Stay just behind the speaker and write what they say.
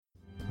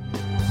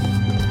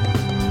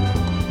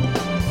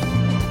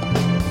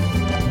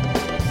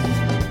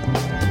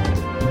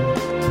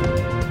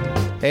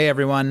Hey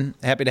everyone,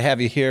 happy to have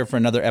you here for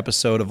another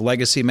episode of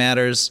Legacy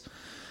Matters.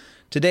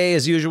 Today,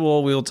 as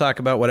usual, we will talk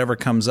about whatever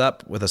comes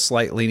up with a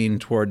slight leaning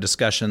toward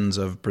discussions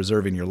of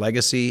preserving your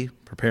legacy,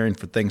 preparing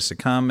for things to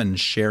come, and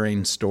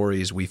sharing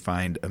stories we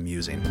find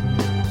amusing.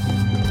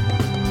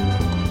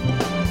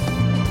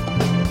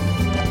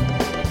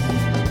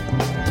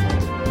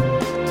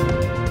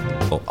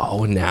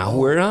 Oh, now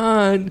we're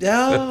on.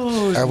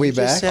 No, are we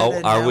back?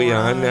 Are we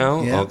on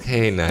now? Yeah.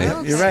 Okay, nice.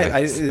 No, you're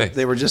right.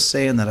 They were just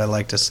saying that I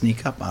like to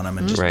sneak up on them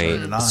and just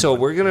turn it on. So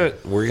we're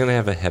gonna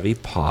have a heavy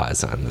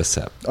pause on this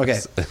episode. Okay,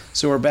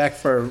 so we're back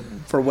for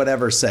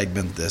whatever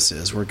segment this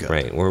is. We're good.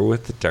 Right, we're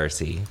with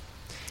Darcy.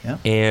 Yeah.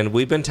 And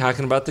we've been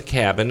talking about the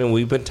cabin, and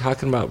we've been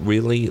talking about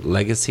really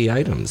legacy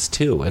items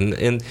too.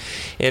 And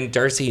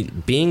Darcy,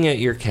 being at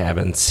your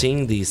cabin,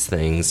 seeing these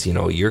things,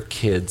 your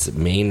kids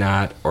may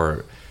not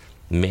or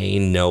may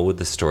know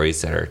the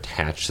stories that are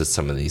attached to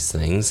some of these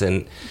things.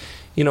 And,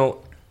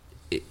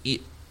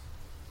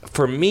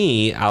 for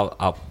me,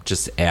 I'll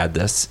just add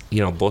this,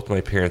 both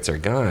my parents are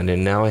gone,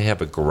 and now I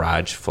have a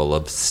garage full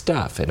of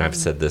stuff. And I've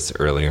said this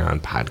earlier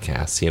on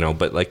podcasts,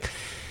 but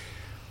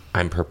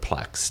I'm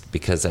perplexed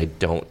because I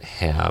don't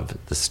have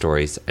the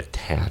stories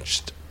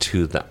attached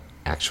to the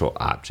actual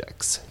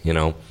objects,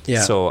 Yeah.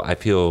 So I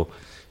feel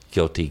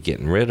guilty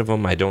getting rid of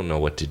them. I don't know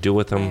what to do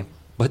with them. Right.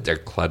 But they're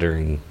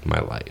cluttering my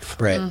life,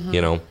 right?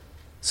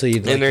 So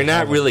and they're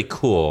not really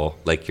cool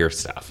like your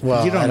stuff.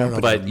 Well, you don't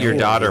know, but your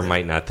daughter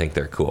might not think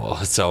they're cool.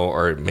 So,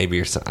 or maybe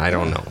your son. I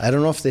don't know. I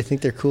don't know if they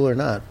think they're cool or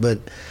not.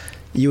 But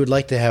you would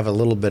like to have a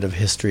little bit of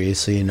history,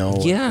 so you know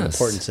what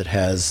importance it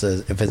has.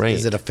 Is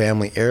it a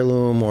family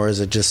heirloom, or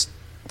is it just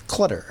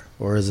clutter,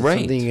 or is it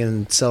something you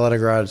can sell at a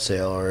garage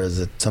sale, or is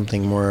it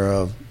something more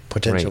of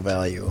potential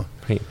value?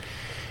 Right.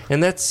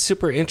 And that's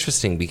super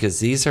interesting because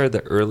these are the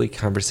early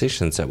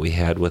conversations that we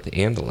had with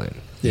Andolin.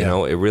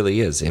 It really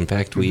is. In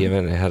fact, we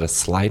even had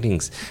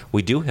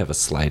we do have a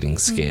sliding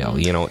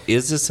scale.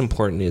 Is this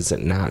important? Is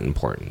it not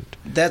important?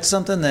 That's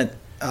something that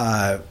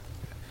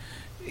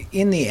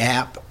in the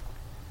app,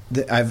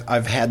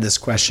 I've had this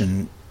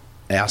question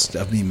asked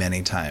of me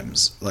many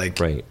times.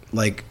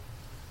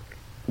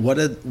 What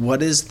is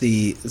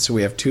so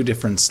we have two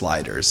different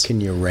sliders.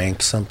 Can you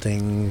rank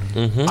something?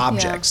 Mm-hmm.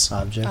 Objects.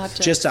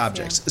 Just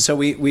objects. Yeah. So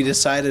we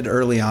decided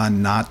early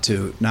on not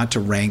to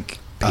rank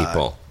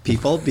people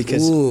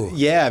because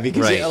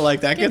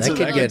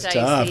that gets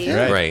tough.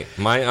 Right.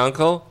 My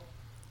uncle,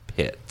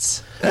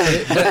 pits.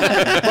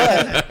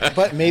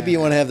 but maybe you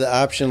want to have the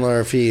option,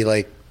 or if he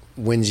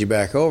wins you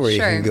back over,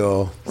 you can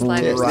go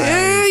sliders.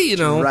 Right.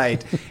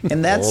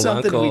 And that's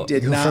something we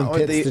did not. From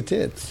pits to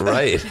tits.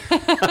 Right.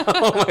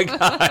 Oh my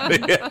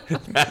God. Yeah,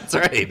 that's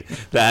right.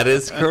 That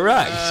is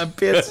correct.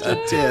 Pits to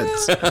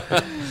tits.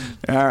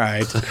 All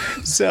right.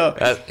 So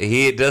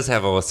he does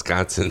have a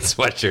Wisconsin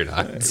sweatshirt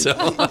on. So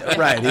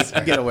right, he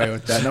can get away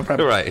with that. No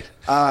problem. Right.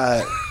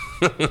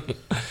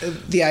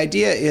 The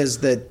idea is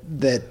that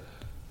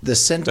the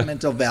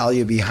sentimental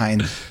value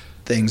behind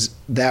things,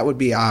 that would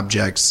be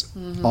objects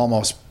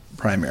almost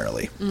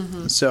primarily.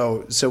 Mm-hmm.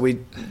 So we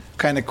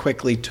kind of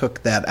quickly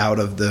took that out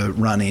of the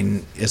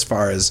running as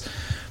far as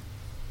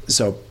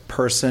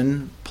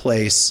person,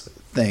 place,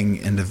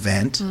 thing, and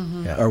event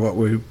are what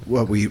we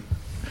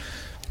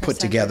put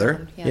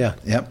together. Yeah.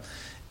 Yep.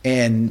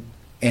 And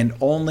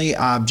only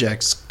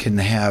objects can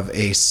have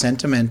a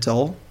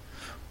sentimental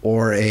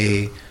or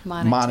a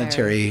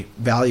monetary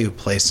value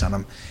placed on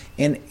them.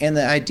 And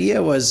the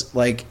idea was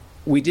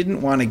we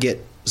didn't want to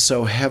get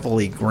so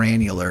heavily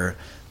granular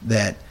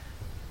that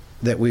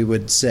we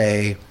would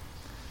say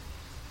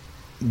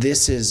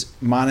this is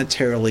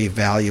monetarily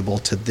valuable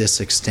to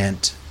this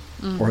extent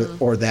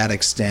or that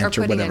extent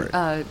or whatever.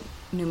 A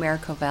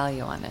numerical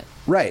value on it.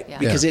 Right,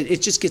 because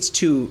it just gets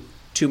too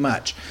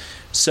much.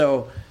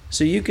 So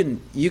you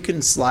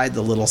can slide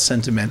the little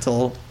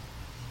sentimental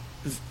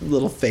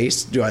little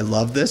face. Do I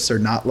love this or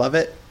not love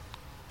it?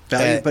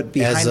 Value, but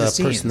behind the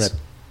scenes, person that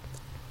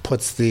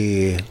puts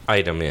the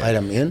item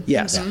in.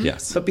 Yes. Mm-hmm.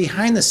 Yes. But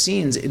behind the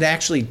scenes, it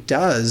actually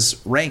does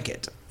rank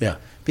it. Yeah.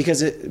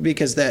 Because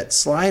that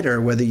slider,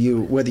 whether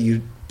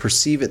you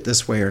perceive it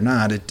this way or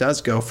not, it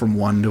does go from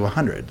 1 to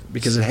 100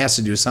 because it has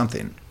to do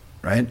something,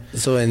 right?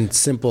 So in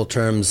simple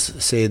terms,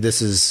 say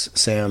this is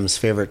Sam's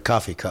favorite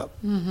coffee cup.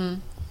 Mm-hmm.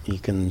 You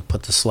can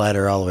put the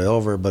slider all the way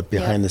over, but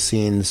behind the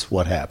scenes,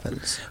 what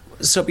happens?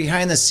 So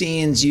behind the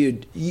scenes,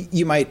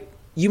 you might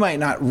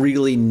not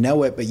really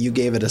know it, but you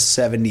gave it a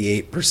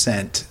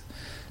 78%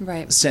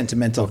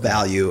 sentimental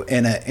value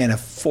and a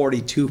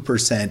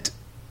 42%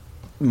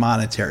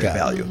 monetary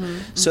value.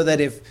 Mm-hmm. So that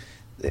if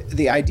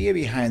the idea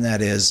behind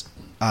that is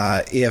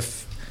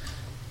if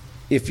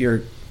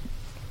your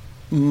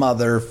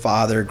mother,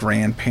 father,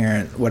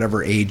 grandparent,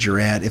 whatever age you're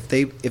at, if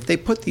they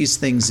put these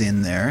things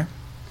in there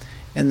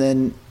and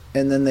then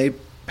they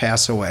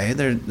pass away,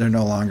 they're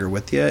no longer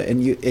with you,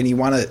 and you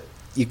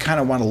kind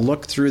of want to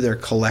look through their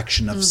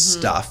collection of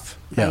stuff.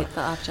 Right,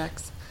 the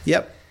objects.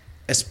 Yep.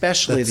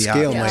 Especially the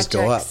scale objects.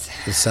 might go up.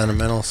 The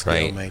sentimental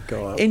scale might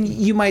go up. And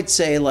you might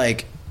say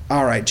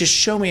all right, just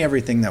show me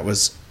everything that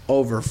was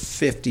over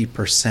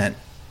 50%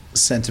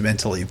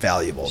 sentimentally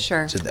valuable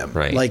to them.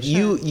 Right. Like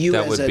you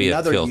that as would be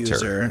another a filter.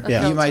 user,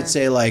 Yeah. you might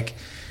say like,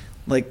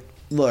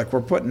 look,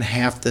 we're putting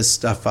half this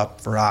stuff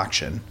up for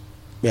auction.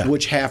 Yeah.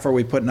 Which half are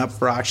we putting up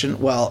for auction?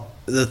 Well,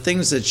 the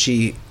things that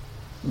she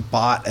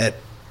bought at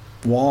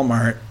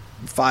Walmart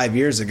 5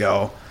 years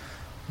ago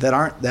that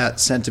aren't that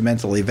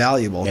sentimentally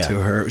valuable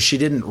to her. She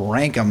didn't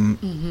rank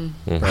them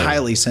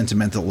highly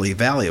sentimentally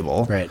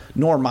valuable,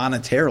 nor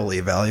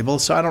monetarily valuable.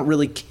 So I don't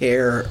really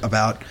care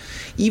about,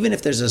 even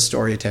if there's a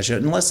story attached to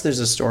it, unless there's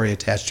a story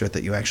attached to it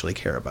that you actually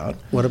care about.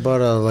 What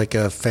about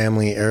a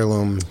family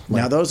heirloom?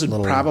 Now those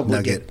would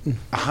probably get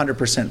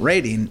 100%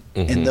 rating,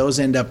 and those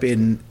end up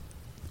in.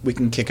 We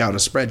can kick out a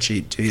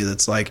spreadsheet to you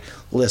that's like,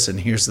 listen,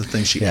 here's the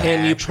thing she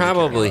and you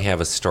probably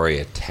have a story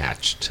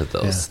attached to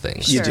those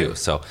things too.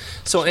 So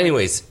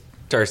anyways,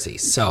 Darcy,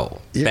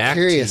 you're back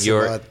to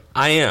your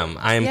I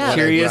am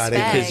curious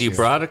because you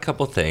brought a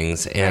couple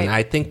things, and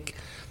I think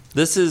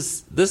this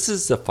is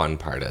the fun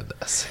part of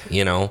this,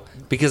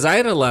 because I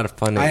had a lot of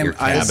fun at your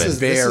cabin.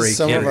 This is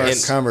some of our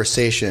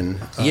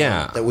conversation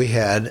that we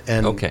had,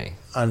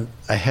 and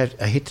I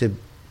hate to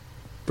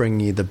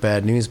bring you the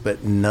bad news,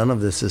 but none of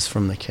this is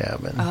from the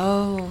cabin.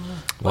 Oh,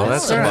 well,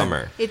 that's a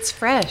bummer. It's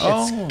fresh.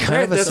 It's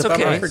kind of a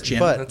surprise,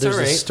 but that's there's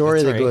a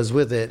story that goes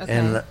with it,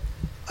 and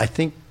I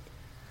think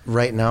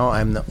right now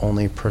I'm the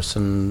only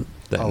person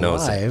that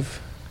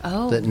alive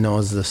that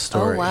knows the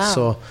story. Oh, wow.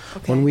 So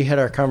when we had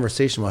our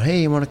conversation about,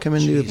 hey, you want to come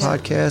and do the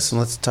podcast and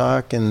let's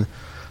talk, and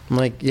I'm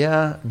like,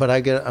 yeah, but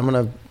I'm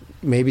gonna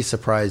maybe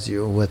surprise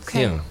you with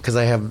because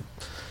I have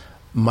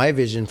my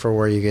vision for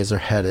where you guys are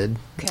headed.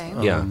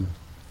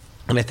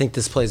 And I think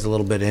this plays a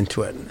little bit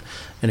into it.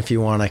 And if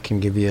you want, I can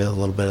give you a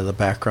little bit of the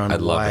background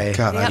of why. It.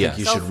 God, I think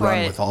you should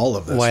run with all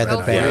of this. Why the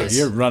bags?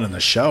 You're running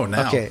the show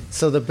now. Okay,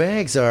 so the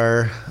bags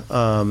are,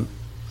 and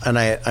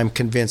I'm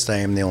convinced I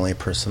am the only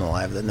person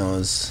alive that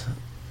knows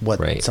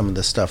what some of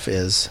the stuff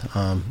is,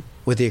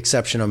 with the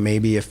exception of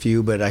maybe a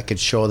few, but I could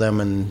show them,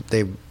 and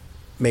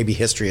maybe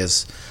history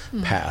has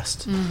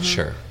passed.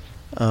 Sure.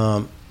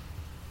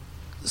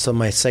 So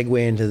my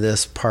segue into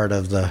this part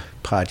of the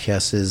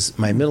podcast is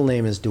my middle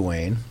name is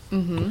Dwayne.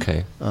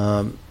 Okay.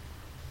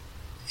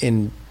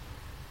 And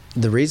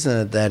the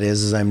reason that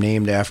is I'm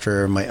named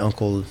after my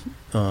uncle,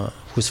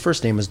 whose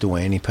first name was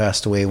Dwayne. He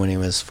passed away when he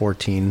was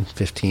 14,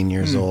 15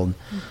 years old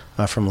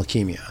from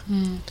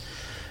leukemia.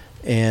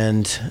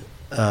 And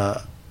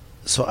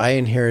so I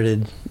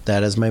inherited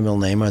that as my middle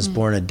name. I was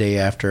born a day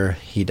after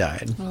he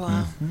died.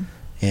 Wow.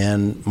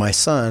 And my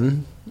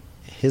son,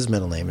 his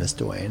middle name is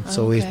Dwayne.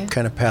 So we've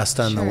kind of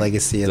passed on the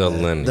legacy of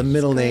the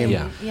middle name,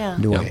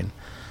 Dwayne.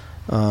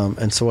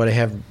 And so what I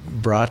have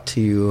brought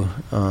to you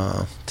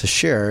to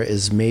share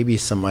is maybe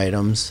some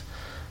items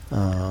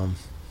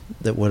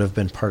that would have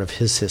been part of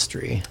his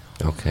history.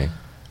 Okay.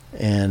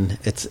 And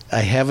I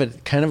have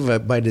it kind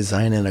of by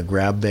design in a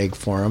grab bag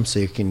form, so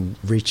you can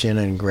reach in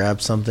and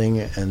grab something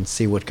and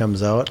see what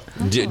comes out.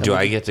 Do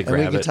I get to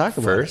grab it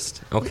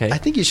first? Okay. I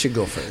think you should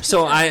go first.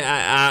 So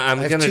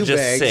I'm going to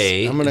just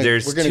say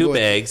there's two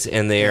bags,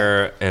 and they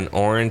are an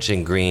orange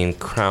and green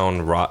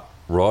Crown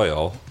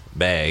Royal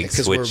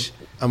bags, which...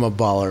 I'm a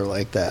baller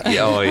like that.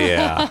 Oh,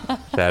 yeah.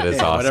 That is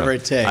awesome. Whatever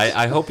it takes.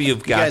 I hope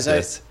you've got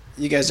this.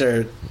 You guys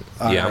are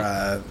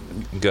good.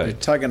 You're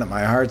tugging at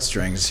my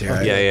heartstrings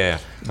here. Yeah.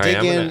 All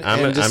right,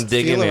 I'm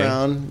digging feel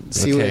around,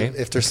 see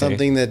if there's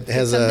something that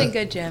has something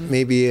good, Jim.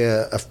 Maybe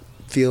a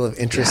feel of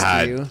interest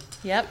to you.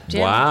 Yep,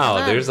 Jim.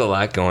 Wow, there's a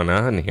lot going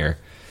on here.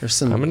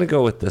 I'm going to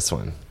go with this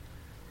one.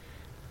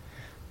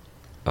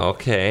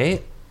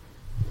 Okay.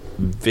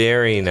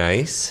 Very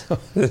nice.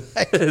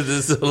 This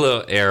is a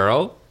little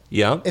arrow.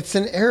 Yeah. It's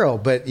an arrow,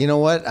 but you know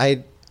what?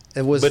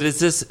 But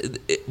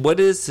what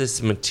is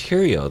this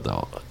material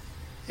though?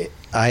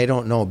 I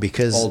don't know,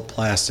 because old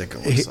plastic,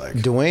 it looks like.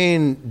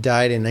 Dwayne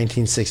died in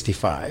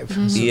 1965.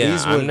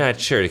 So I'm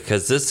not sure,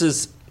 because this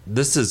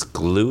is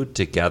glued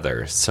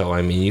together. So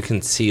I mean, you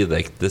can see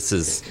like this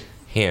is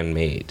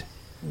handmade.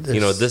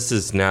 This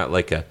is not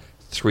like a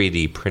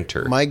 3D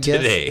printer. My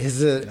guess today. is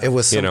that it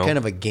was some kind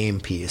of a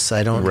game piece.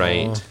 I don't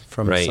know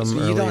from some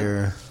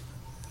earlier.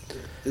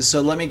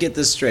 So let me get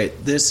this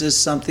straight. This is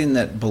something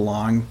that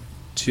belonged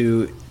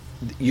to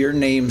your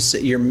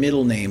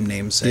middle name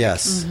namesake.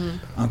 Yes.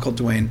 Uncle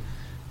Dwayne.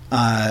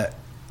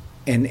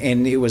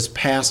 And it was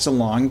passed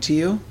along to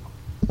you?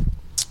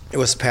 It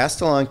was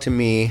passed along to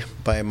me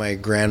by my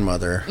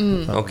grandmother.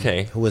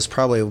 Who was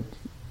probably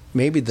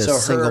maybe the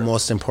single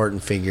most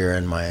important figure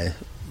in my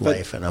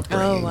life and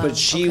upbringing. Oh, wow. But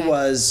she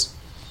was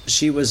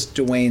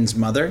Dwayne's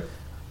mother?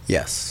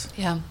 Yes.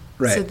 Yeah.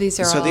 Right. So these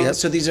are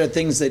so these are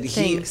things that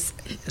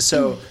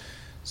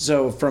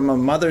so from a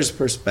mother's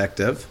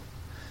perspective,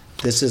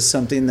 this is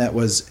something that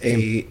was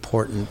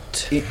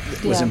important.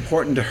 It was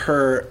important to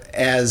her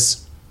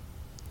as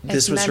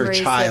this was her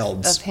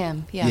child's of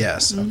him. Yeah.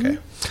 Yes. Okay.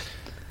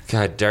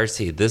 God,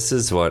 Darcy, this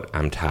is what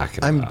I'm talking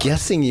about. I'm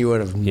guessing you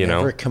would have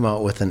never come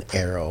out with an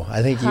arrow.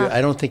 I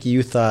don't think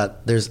you thought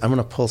I'm going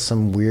to pull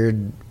some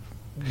weird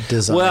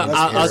design. Well,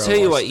 I'll tell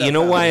you what. You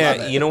know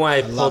why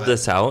I pulled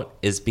this out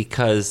is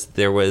because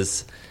there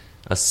was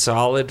a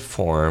solid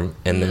form,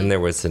 and then there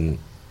was an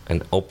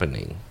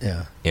opening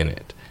in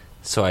it.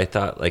 So I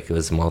thought like it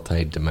was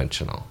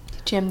multi-dimensional.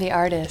 Jim the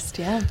artist,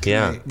 yeah.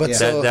 Yeah, but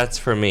that's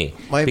for me.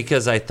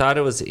 Because I thought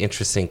it was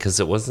interesting because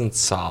it wasn't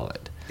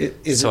solid.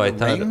 Is it a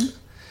ring?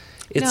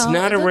 It's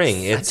not a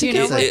ring. It's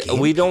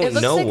we don't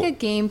know. It looks like a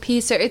game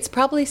piece, or it's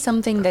probably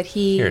something that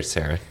he. Here,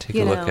 Sarah, take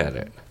a look at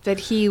it. That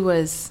he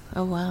was.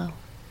 Oh wow.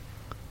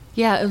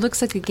 Yeah, it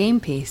looks like a game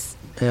piece.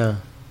 Yeah.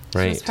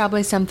 Right. So it's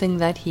probably something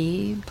that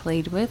he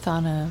played with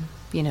on a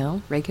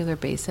regular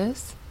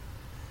basis.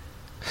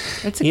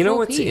 It's a cool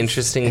what's piece.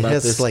 interesting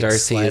about this, like,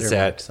 Darcy, is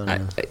that so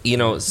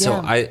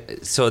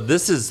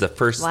this is the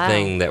first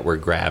thing that we're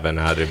grabbing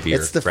out of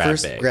your it's the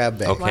first bag. grab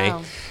bag. Okay,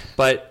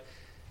 but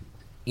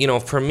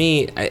for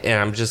me,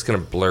 and I'm just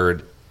going to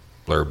blurb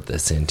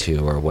this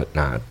into or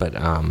whatnot, but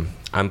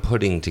I'm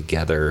putting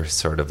together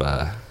sort of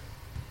a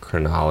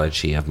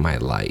chronology of my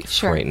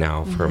life right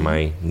now for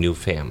my new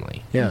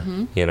family. Yeah.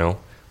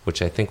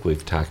 Which I think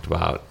we've talked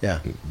about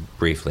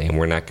briefly, and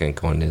we're not going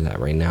to go into that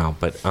right now.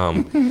 But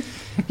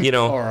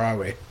or are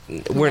we?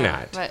 We're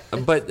not.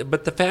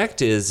 But the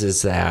fact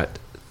is that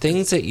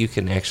things that you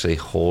can actually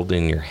hold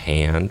in your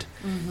hand.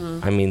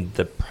 I mean,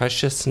 the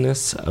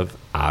preciousness of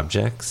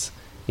objects,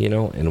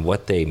 and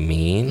what they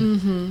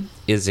mean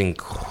is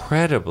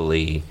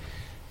incredibly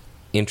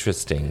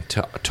interesting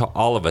to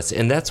all of us,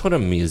 and that's what a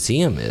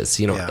museum is.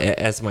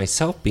 As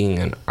myself being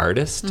an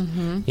artist,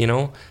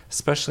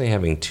 especially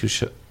having two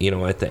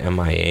at the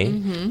MIA,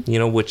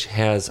 which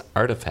has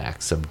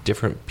artifacts of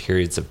different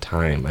periods of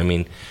time. I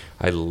mean,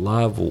 I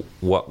love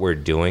what we're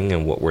doing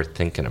and what we're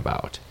thinking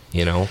about.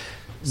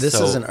 This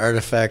is an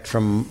artifact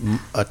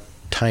from a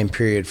time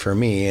period for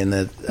me, and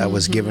that I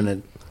was given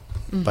it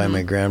by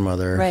my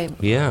grandmother. Right.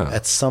 Yeah.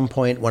 At some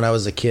point when I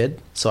was a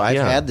kid, so I've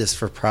had this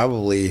for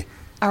probably.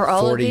 Are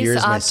all 40 of these years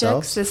objects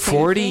myself. the same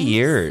 40 things?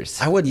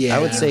 years. I would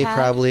say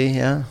probably,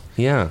 yeah.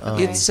 Yeah.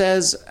 It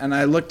says, and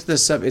I looked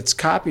this up, it's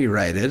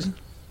copyrighted.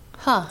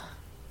 Huh.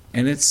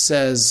 And it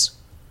says,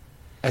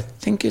 I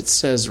think it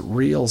says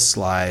real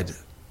slide,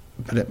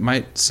 but it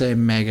might say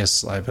mega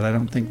slide, but I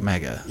don't think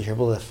mega. You're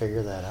able to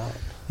figure that out.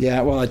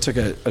 Yeah, well, I took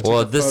a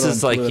this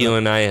is like you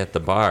and I at the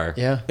bar.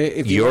 Yeah.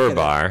 If you Your look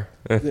bar,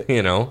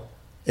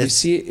 You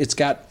see,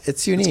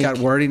 it's unique. It's got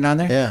wording on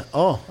there. Yeah.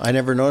 Oh, I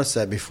never noticed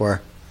that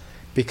before.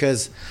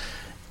 Because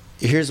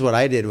here's what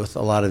I did with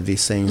a lot of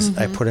these things.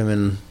 I put them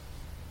in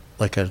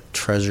like a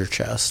treasure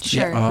chest.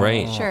 Sure.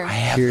 Right. Sure.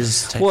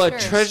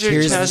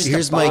 Treasure chest.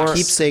 Here's my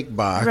keepsake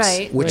box.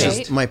 Right. Which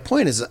is my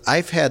point is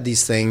I've had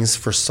these things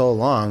for so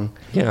long.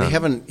 Yeah. They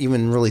haven't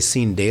even really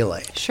seen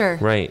daylight. Sure.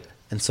 Right.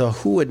 And so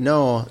who would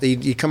know?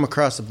 You come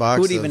across a box.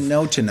 Who would even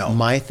know to know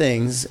my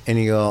things, and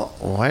you go,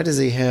 why does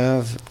he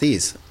have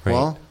these? Right.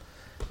 Well,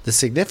 the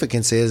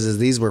significance is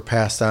these were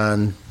passed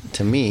on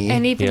to me.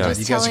 And even just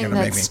You guys are telling gonna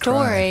that make me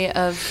story cry.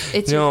 of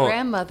it's your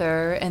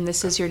grandmother and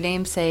this is your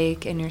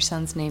namesake and your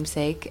son's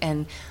namesake,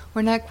 and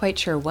we're not quite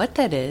sure what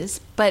that is,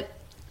 but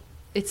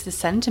it's the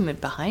sentiment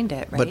behind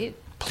it, right?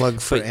 But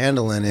plug for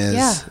Andelin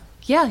is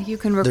yeah, you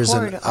can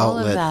record all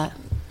of that.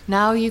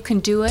 Now you can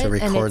do it,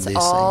 and it's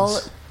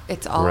all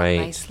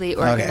nicely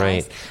organized.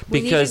 Right.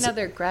 We because need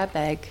another grab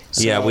bag.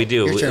 Yeah, we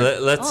do.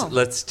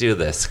 Let's do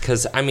this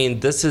because I mean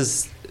this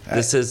is I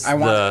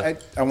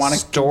want to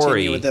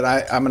story continue with it.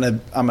 I'm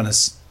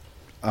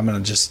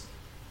gonna just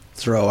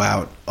throw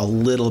out a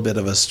little bit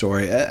of a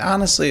story.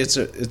 Honestly,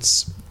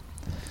 it's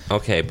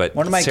okay. But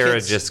one of my Sarah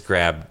kids, just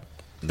grabbed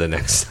the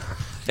next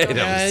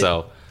item.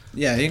 So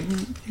yeah, you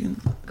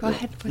can go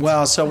ahead.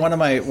 Well, so one of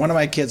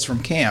my kids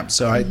from camp.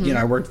 So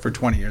I worked for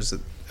 20 years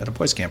at a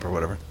boys camp or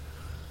whatever.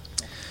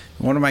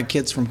 One of my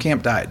kids from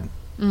camp died.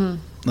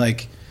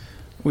 Like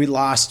we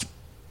lost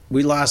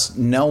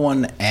no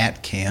one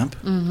at camp.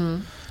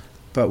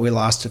 But we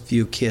lost a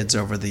few kids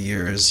over the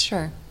years.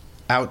 Sure.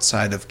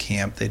 Outside of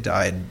camp, they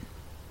died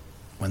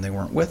when they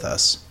weren't with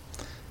us.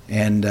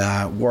 And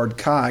Ward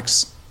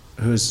Cox,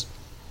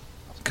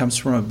 comes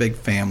from a big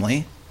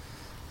family,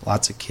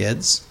 lots of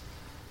kids.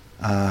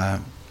 Ward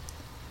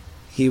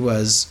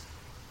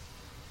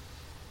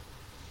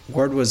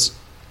was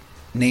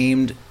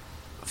named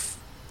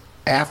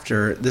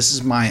after, this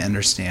is my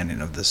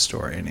understanding of this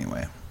story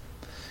anyway,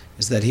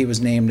 is that he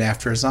was named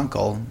after his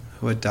uncle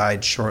who had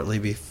died shortly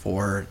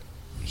before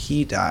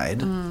he died,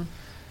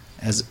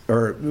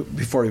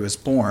 before he was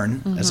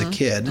born as a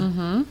kid,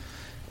 and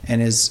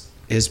his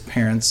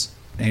parents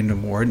named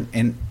him Ward,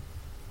 and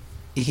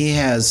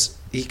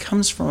he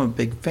comes from a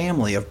big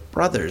family of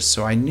brothers,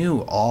 so I knew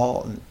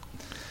all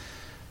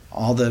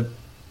the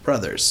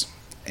brothers,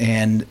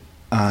 and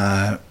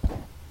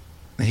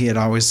he had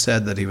always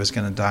said that he was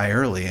going to die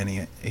early,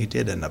 and he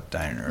did end up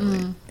dying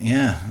early.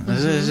 Yeah,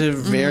 this is a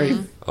very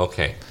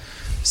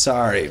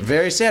sorry,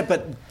 very sad,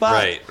 but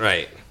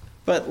right.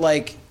 But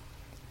like,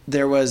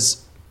 there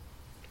was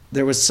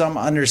some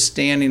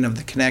understanding of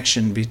the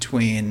connection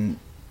between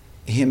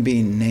him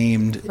being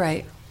named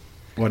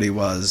what he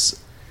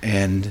was,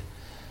 and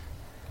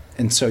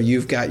so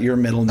you've got your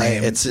middle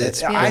name. I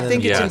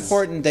think it's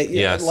important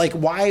that like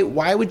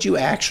why would you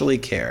actually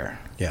care?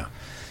 Yeah.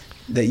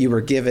 that you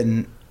were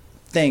given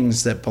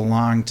things that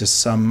belonged to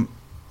some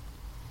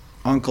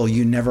uncle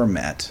you never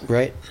met.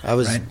 Right. I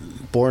was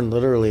born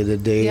literally the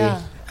day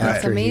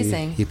after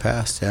he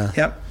passed. Yeah.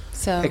 Yep.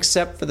 So,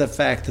 except for the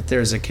fact that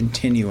there's a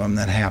continuum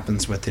that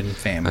happens within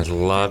families. I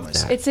love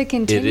that. It's a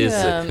continuum,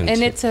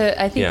 and it's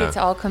I think it's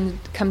all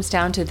comes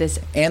down to this.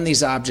 And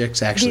these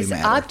objects actually matter.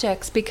 These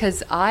objects,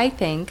 because I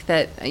think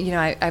that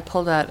I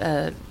pulled out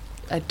a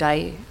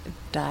die.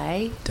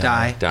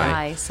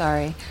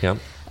 Sorry. Yep.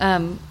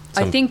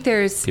 I think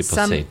there's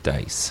people say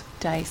dice.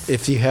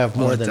 If you have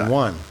more than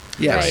one,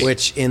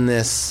 which in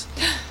this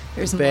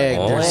there's bag,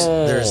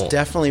 there's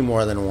definitely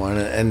more than one,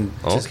 and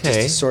just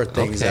to sort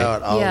things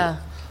out,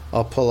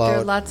 I'll pull out.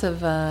 There are lots of.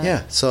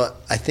 So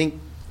I think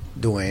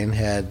Dwayne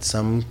had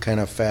some kind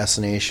of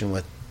fascination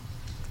with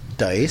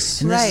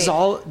dice. And this is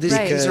all.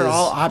 These are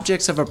all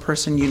objects of a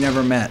person you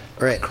never met.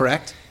 Right.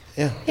 Correct.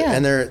 Yeah.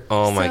 And they're.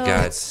 Oh my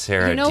God,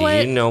 Sarah! Do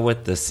you know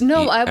what this?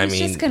 No, I was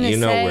just going to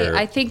say.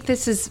 I think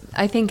this is.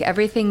 I think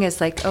everything is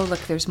like. Oh,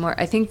 look, there's more.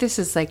 I think this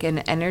is like an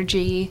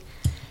energy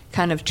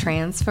kind of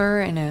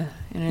transfer in a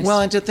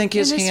and to think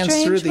his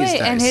hands through these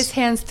dice. And his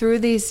hands through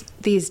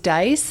these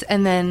dice,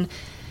 and then,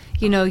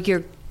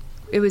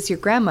 it was your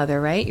grandmother,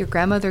 right? Your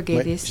grandmother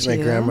gave these to you.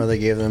 My grandmother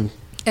gave them.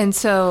 And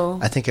so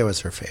I think it was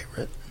her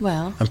favorite.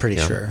 Well, I'm pretty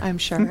sure. I'm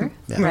sure.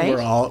 Right?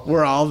 We're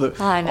all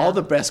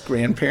the best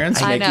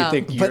grandparents make you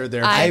think you're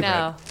their favorite.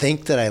 I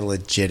think that I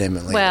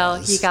legitimately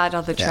he got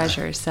all the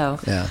treasures, so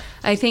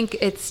I think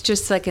it's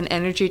just like an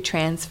energy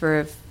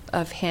transfer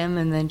of him,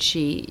 and then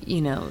she,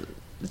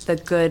 the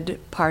good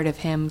part of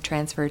him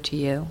transferred to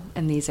you,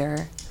 and these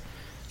are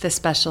the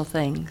special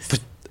things. But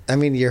I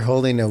mean, you're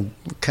holding a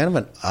kind of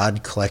an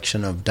odd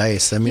collection of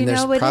dice. I mean,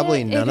 there's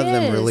probably none of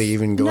them really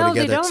even go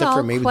together, except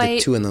for maybe the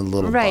two in the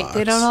little box. Right,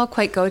 they don't all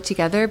quite go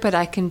together, but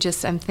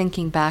I'm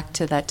thinking back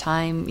to that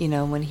time,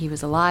 when he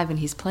was alive and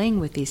he's playing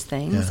with these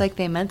things, like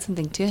they meant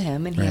something to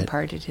him, and he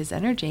imparted his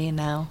energy, and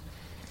now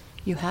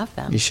you have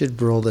them. You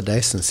should roll the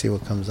dice and see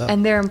what comes up.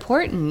 And they're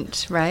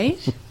important, right?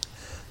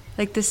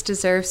 Like, this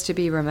deserves to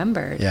be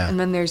remembered. Yeah. And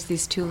then there's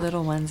these two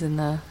little ones in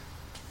the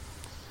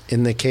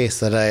case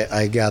that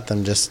I got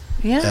them just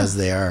as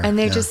they are. And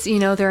they're just,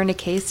 they're in a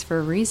case for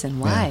a reason.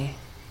 Why?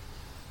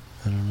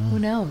 I don't know. Who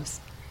knows?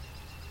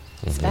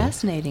 It's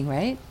fascinating,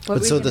 right?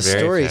 But so the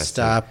story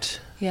stopped.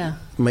 Yeah.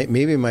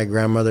 Maybe my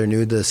grandmother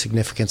knew the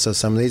significance of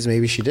some of these.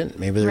 Maybe she didn't.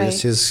 Maybe there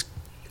was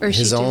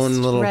his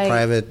own little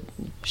private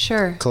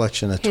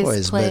collection of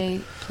toys.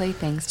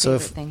 Playthings,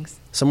 favorite things.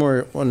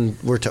 Someone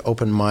were to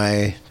open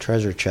my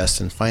treasure chest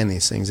and find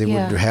these things, they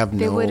would have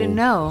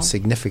no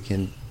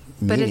significant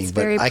meaning.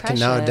 But I can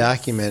now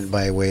document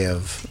by way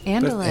of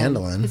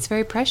Andolin. It's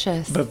very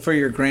precious. But for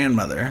your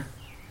grandmother,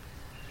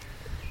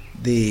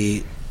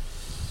 the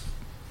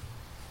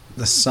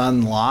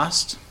son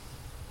lost,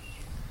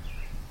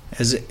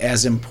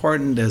 as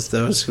important as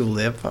those who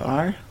live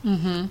are,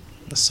 the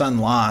son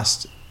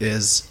lost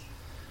is,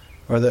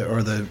 or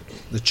the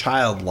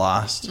child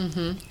lost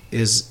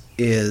is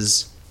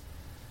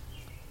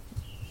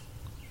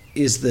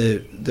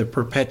the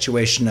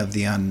perpetuation of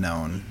the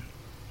unknown,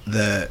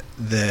 the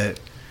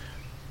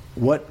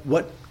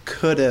what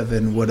could have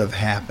and would have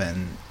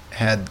happened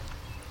had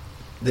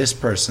this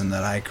person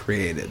that I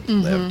created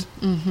lived.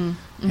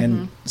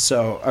 And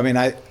so, I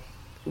mean,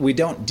 we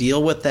don't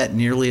deal with that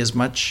nearly as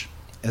much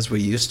as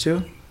we used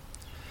to,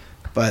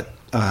 but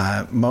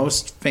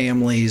most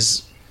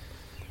families,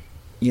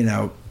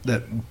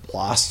 that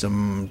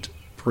blossomed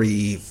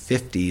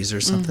pre-50s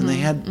or something, they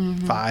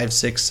had 5,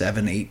 6,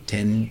 7, 8,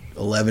 10,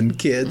 11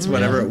 kids,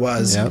 whatever it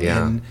was.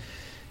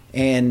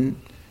 And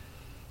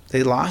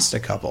they lost a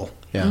couple.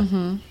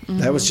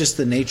 That was just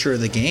the nature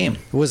of the game.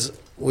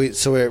 We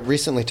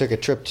recently took a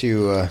trip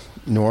to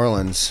New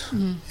Orleans,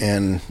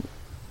 and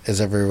has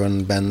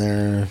everyone been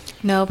there?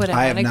 No, but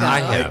I want to go. I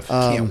have.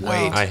 Can't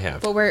wait. I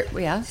have. But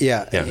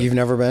Yeah. You've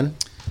never been?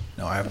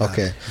 No, I have not.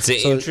 Okay. It's an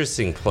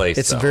interesting place.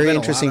 It's a very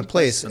interesting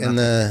place,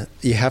 and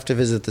you have to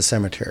visit the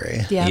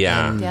cemetery.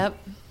 Yep.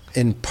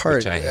 In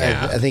part,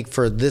 I think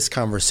for this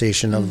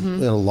conversation of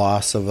the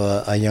loss of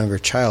a younger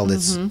child,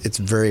 it's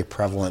very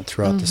prevalent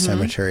throughout the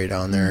cemetery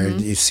down there.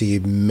 You see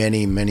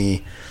many,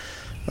 many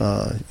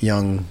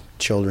young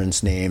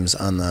children's names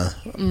on the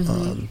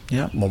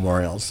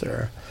memorials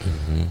there.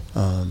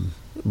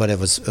 But it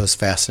was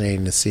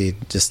fascinating to see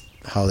just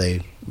how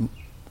they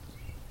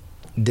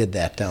did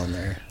that down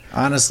there.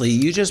 Honestly,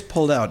 you just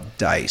pulled out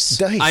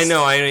dice. I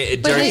know,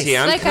 Darcy.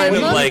 I'm kind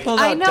of like,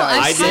 I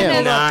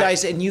did not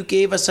dice, and you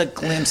gave us a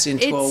glimpse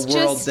into a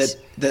world that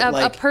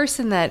a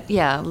person that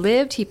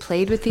lived. He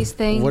played with these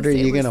things. What are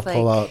you going to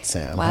pull out,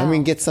 Sam? Wow. I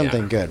mean, get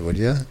something good, would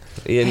you?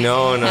 Yeah,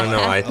 no.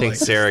 I think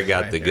Sarah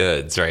got the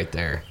goods right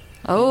there.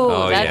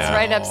 Oh, that's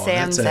right up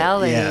Sam's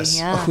alley. Yes.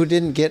 Yeah. Who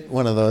didn't get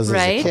one of those as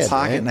a kid?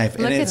 Pocket knife,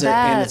 Look and at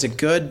that. And it's a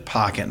good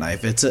pocket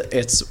knife.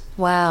 It's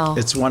wow.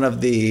 It's one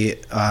of the.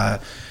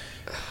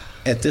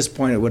 At this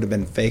point, it would have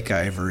been fake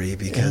ivory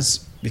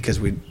because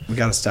we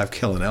got to stop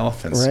killing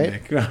elephants.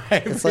 Right. To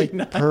make it's like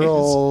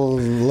pearl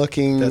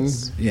looking.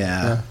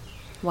 Yeah.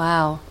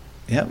 Wow.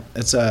 Yep.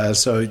 It's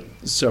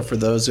so for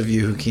those of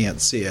you who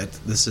can't see it,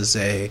 this is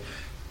a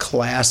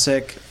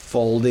classic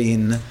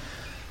folding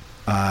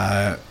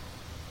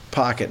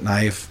pocket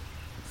knife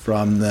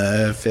from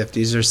the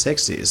 50s or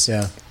 60s.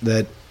 Yeah.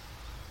 That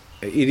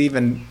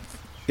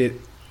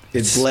it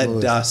bled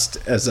smooth. dust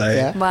as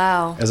I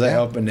I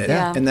opened it.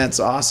 Yeah. And that's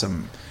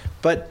awesome.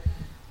 But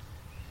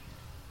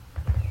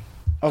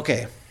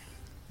okay.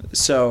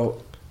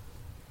 So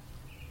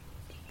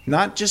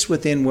not just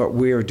within what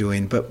we're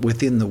doing, but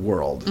within the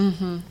world.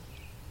 Mm-hmm.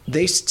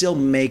 They still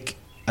make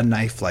a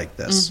knife like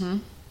this. Mm-hmm.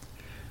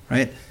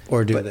 Right?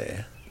 Or do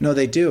they? No,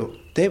 they do.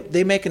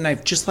 They make a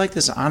knife just like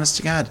this, honest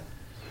to God.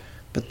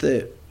 But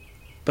the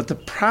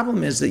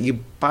problem is that you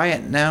buy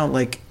it now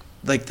like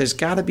there's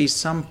got to be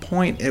some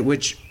point at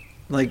which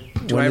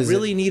do I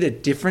really need a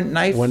different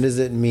knife? When does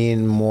it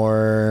mean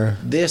more?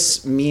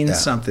 This means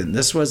something.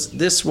 This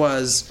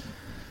was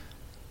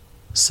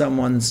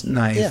someone's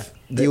knife. Yeah.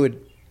 You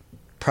would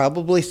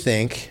probably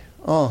think,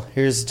 oh,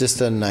 here's just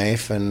a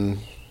knife, and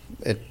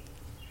it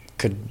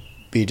could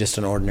be just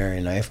an ordinary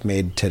knife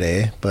made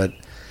today. But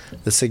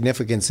the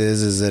significance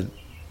is that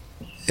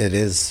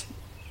it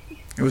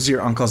was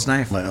your uncle's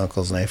knife. My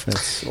uncle's knife.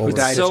 It's over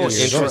so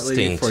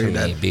interesting to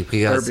me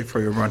because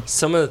before you run.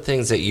 Some of the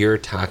things that you're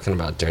talking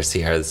about,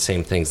 Darcy, are the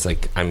same things.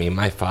 Like, I mean,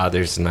 my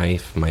father's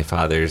knife, my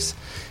father's,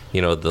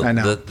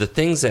 the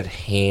things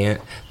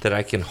that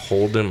I can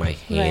hold in my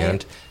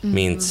hand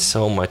means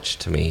so much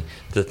to me.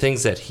 The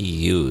things that he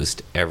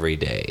used every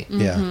day.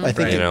 Yeah, I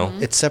think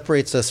it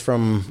separates us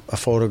from a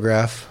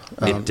photograph.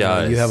 It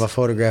does. You have a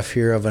photograph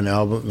here of an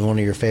album, one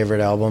of your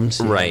favorite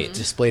albums, right?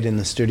 Displayed in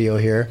the studio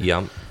here.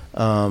 Yep.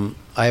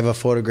 I have a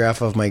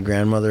photograph of my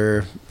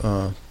grandmother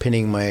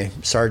pinning my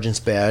sergeant's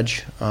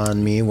badge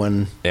on me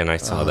when... And I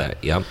saw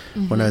that, yep.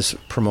 When I was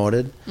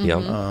promoted.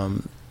 Yep.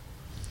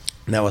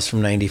 And that was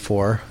from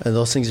 94. And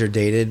those things are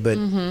dated, but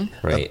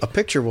a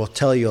picture will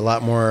tell you a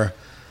lot more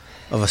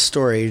of a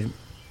story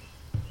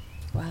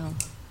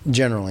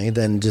generally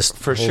than just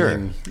for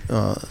holding,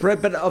 sure.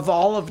 Right, but of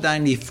all of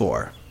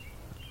 94,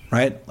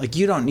 right? Like,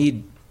 you don't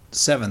need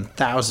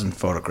 7,000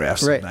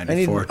 photographs of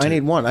 94. I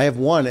need one. I have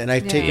one, and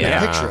I've taken a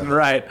picture.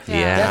 Right.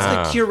 Yeah.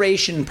 That's the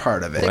curation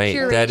part of it.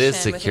 Right. That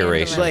is the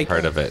curation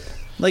part of it.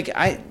 Like,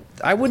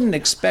 I wouldn't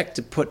expect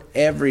to put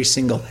every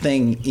single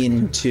thing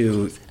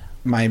into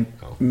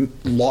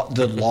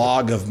the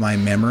log of my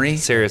memory.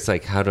 Sarah's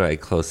like, how do I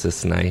close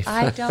this knife?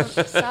 I don't.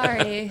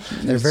 Sorry.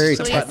 They're very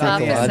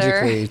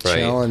technologically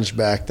challenged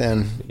back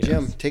then. Yes.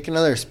 Jim, take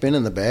another spin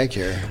in the bag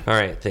here. All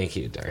right, thank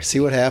you, Darcy. See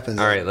what happens.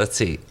 All right, let's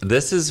see.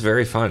 This is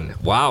very fun.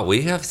 Wow,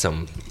 we have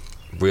some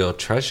real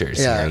treasures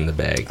here in the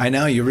bag. I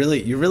know you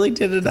really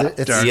did it up,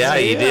 Darcy. Yeah,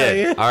 you did.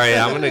 Yeah. All right,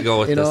 I'm gonna go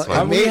with this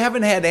one. We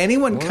haven't had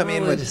anyone come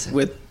in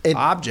with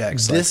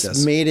objects like this.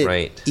 This made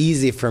it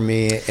easy for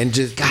me, and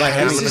just by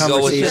having a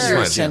conversation.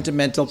 You're a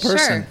sentimental person.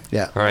 Sure.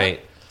 Yeah. All right.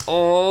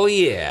 Oh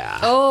yeah.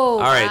 Oh. All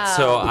right. Wow.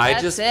 So I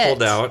just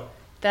pulled out.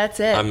 That's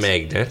it. A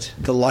magnet.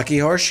 The lucky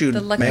horseshoe.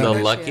 The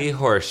lucky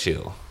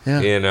horseshoe.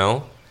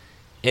 Yeah.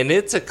 And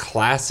it's a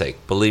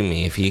classic. Believe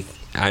me,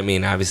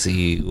 obviously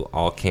you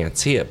all can't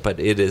see it, but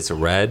it is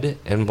red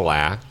and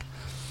black,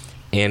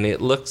 and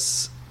it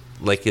looks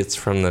like it's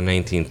from the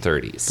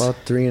 1930s.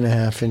 About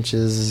 3.5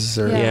 inches.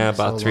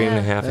 About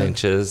 3.5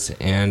 inches.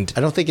 And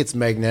I don't think its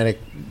magnetic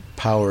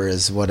power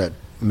is what it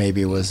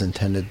maybe was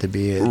intended to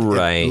be. It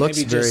looks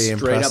maybe very just straight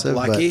impressive.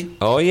 Up lucky.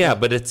 Oh yeah,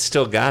 but it's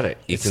still got it.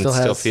 You can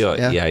still feel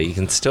it. Yeah, you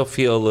can still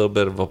feel a little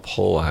bit of a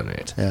pull on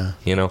it.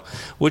 Yeah.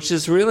 Which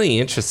is really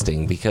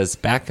interesting because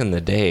back in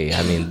the day,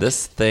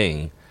 this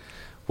thing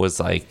was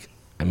like,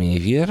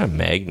 if you had a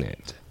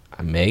magnet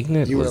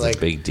was a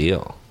big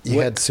deal. You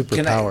had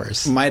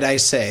superpowers. Might I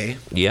say?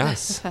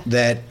 Yes.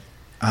 That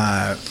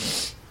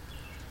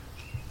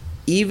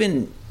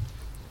even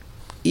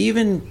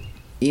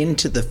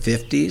into the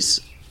 50s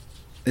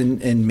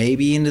and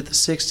maybe into the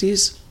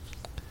 60s,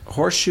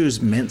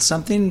 horseshoes meant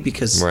something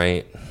because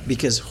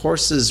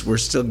horses were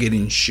still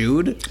getting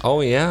shoed.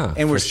 Oh yeah,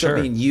 and were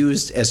still being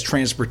used as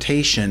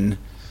transportation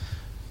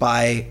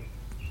by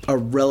a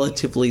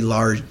relatively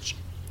large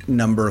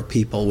number of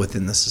people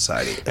within the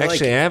society.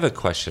 Actually, I have a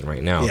question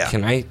right now. Yeah.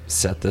 Can I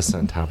set this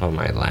on top of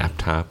my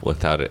laptop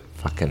without it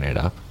fucking it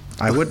up?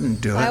 I wouldn't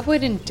do it. I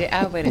wouldn't.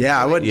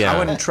 I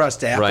wouldn't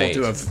trust Apple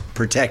to have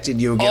protected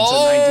you against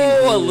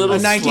a little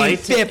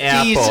 1950s slice of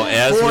Apple.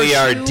 As we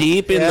are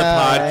deep in the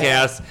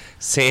podcast,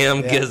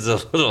 Sam gives a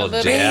little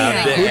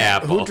jab to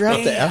Apple. Who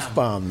dropped the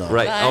F-bomb, though?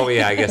 Right. Oh,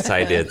 yeah, I guess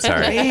I did.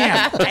 Sorry.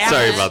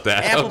 Sorry about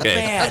that. Apple okay.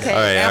 Bad.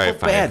 All right,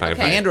 fine.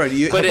 Android.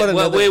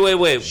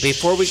 Wait.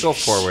 Before we go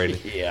forward,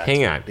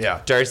 hang on.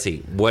 Yeah.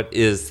 Darcy, what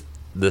is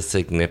the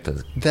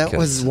significance? That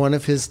was one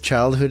of his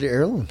childhood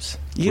heirlooms.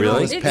 Really?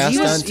 It was passed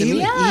on to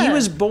me. He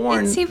was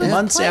born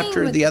months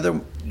after the other.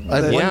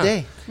 One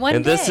day.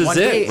 And this is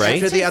it, right?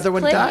 After the other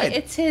one died.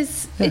 It's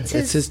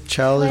his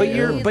childhood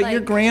heirloom. But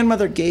your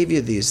grandmother gave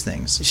you these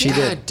things. She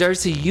did.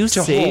 Darcy, you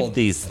saved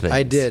these things.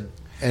 I did.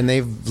 And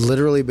they've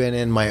literally been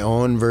in my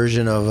own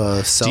version of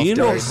a self. Do you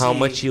know how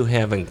much you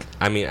have in...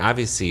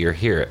 obviously you're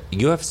here.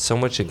 You have so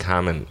much in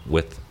common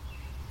with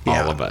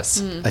all of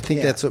us. I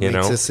think that's what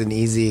makes this an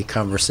easy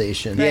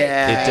conversation.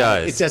 Yeah, it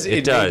does.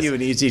 It does. Made you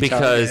an easy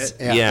because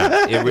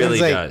target. It really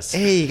like, does.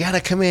 Hey, you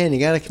gotta come in.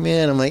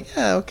 I'm like,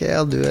 yeah, okay,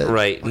 I'll do it.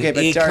 Right. Okay,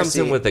 but he Darcy, comes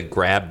in with a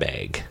grab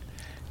bag.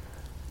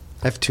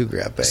 I have 2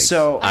 grab bags.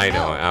 So I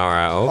know. All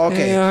right. Okay.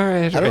 Okay. All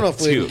right. I don't know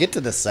if we can get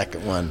to the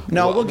second one.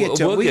 No, we'll get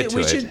to it. We it.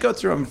 should go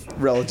through them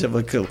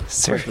relatively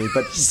quickly.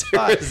 But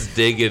Sarah's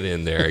digging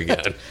in there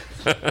again.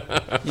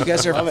 you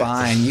guys are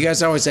fine. You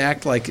guys always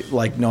act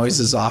like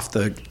noises off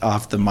the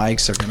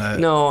mics are gonna.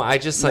 No, I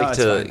just like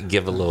to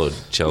give a little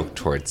joke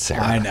towards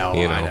Sarah. I know.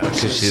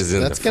 Because she's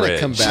in That's the fridge. gonna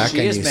come back She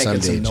on is you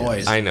making someday. some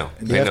noise. I know.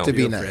 You have to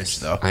be nice. Fridge,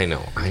 though. I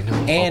know.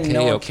 And okay,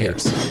 no one okay.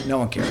 cares. No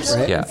one cares.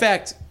 Right? Yeah. In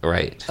fact,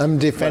 Right. I'm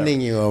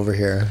defending you over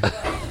here.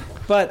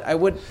 but I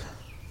would,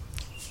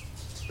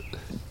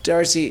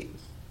 Darcy.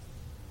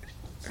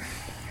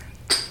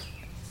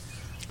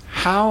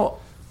 How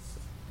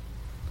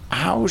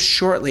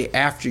shortly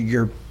after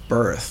your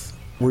birth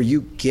were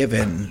you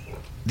given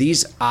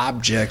these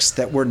objects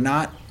that were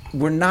not?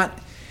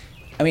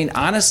 I mean,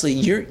 honestly,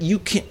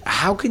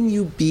 how can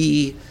you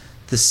be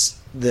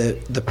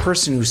the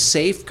person who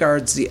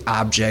safeguards the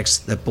objects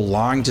that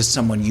belong to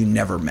someone you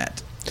never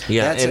met?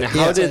 Yeah,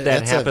 how did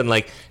that happen?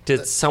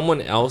 Did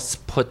someone else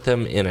put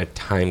them in a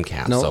time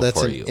capsule No, that's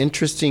for an you?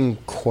 interesting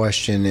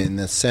question in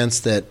the sense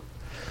that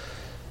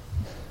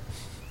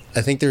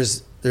I think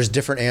there's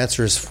different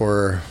answers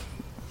for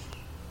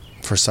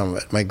some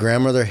of it. My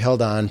grandmother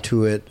held on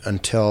to it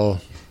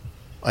until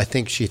I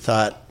think she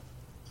thought,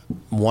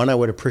 one, I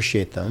would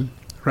appreciate them.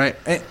 Right.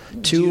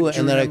 Two,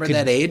 and then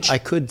that age? I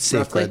could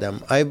safeguard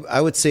them.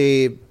 I would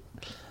say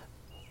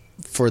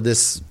for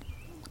this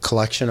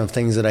collection of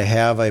things that I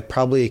have, I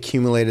probably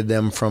accumulated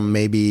them from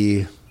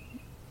maybe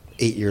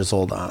 8 years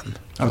old on.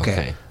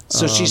 Okay.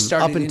 So she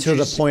started up until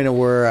the point of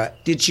where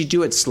did she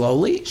do it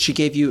slowly? She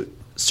gave you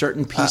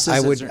certain pieces.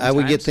 I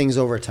would get things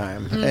over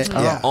time.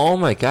 Yeah. Oh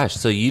my gosh!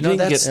 So you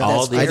didn't get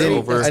all these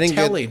over? I didn't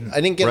get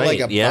like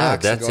a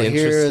box. That's and go,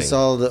 here's interesting.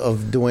 all of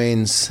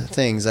Dwayne's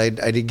things. I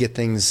did get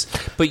things.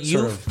 But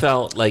you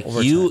felt like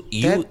you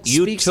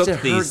speaks took to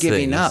her these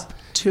giving things. up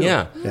too.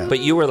 Yeah. But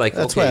you were like,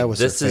 That's why I okay, was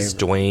this her is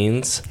favorite.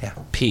 Dwayne's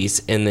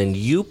piece, and then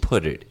you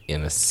put it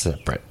in a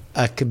separate.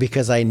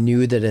 Because I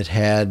knew that it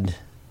had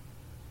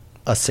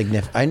a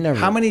significant.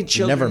 How many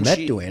children never met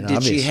Dwayne? Did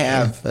obviously, she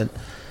have? But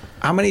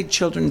How many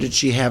children did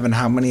she have, and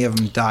how many of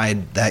them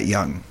died that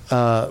young?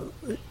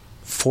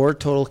 4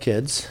 total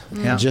kids.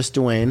 Yeah. Just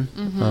Dwayne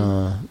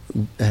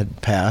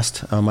had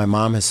passed. My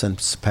mom has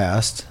since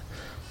passed.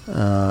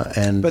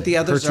 And But the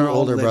others her 2 are all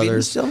older living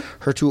brothers. still?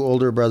 Her 2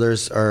 older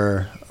brothers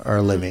are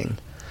living,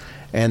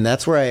 and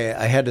that's where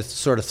I had to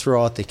sort of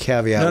throw out the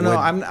caveat. No,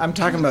 I'm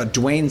talking about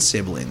Dwayne's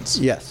siblings.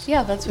 Yes.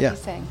 Yeah, that's what he's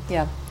saying.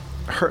 Yeah.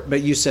 Her,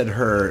 but you said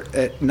her,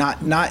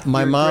 not My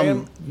your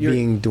mom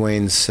being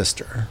Dwayne's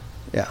sister.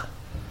 Yeah.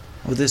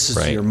 Well, this is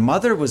Right. your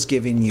mother was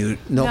giving you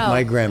No, No.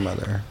 my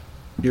grandmother.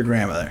 your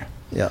grandmother.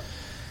 Yeah.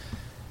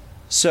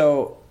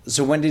 So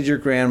when did your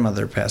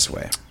grandmother pass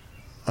away?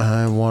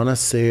 I want to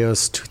say it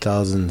was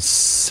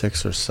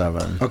 2006 or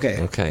 7.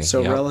 Okay.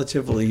 So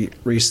relatively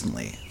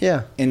recently.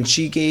 Yeah. And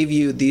she gave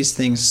you these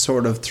things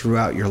sort of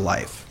throughout your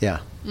life.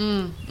 Yeah.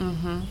 And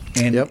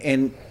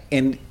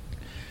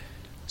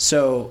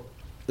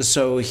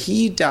so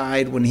he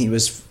died when he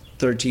was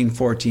 13,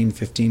 14,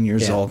 15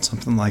 years old,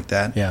 something like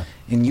that. Yeah.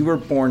 And you were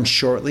born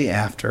shortly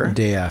after.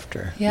 Day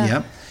after.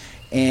 Yeah.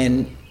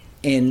 Yep.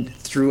 And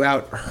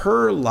throughout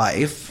her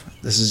life,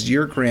 this is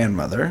your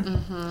grandmother,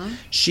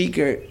 she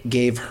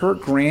gave her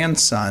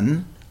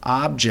grandson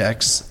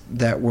objects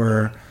that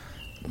were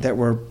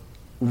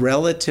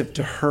relative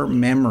to her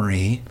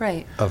memory.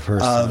 Right. Of her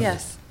Of- son.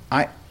 Yes.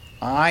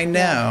 I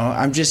know.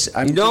 I'm just.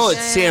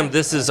 Sam,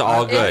 this is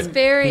all good. It's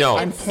very- no,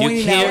 I'm you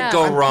pointing can't out-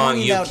 go I'm wrong.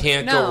 pointing You out-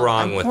 can't No, go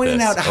wrong I'm with pointing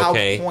this. out how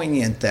okay?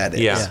 poignant that is.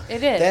 Yeah.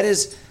 It is. That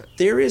is.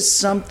 There is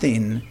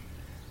something.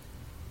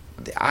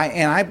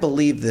 I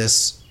believe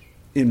this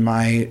in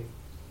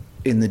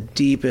the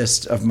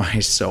deepest of my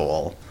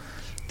soul.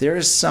 There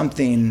is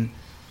something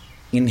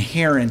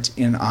inherent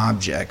in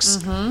objects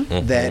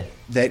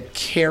that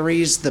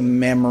carries the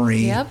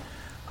memory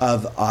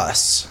of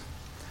us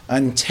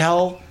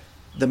until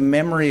the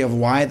memory of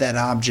why that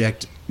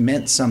object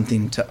meant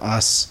something to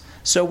us.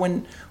 So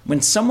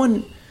when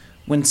someone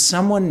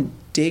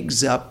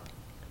digs up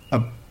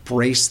a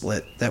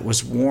bracelet that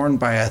was worn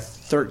by a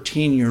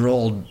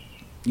 13-year-old,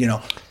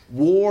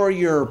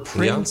 warrior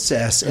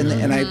princess,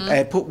 and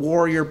I put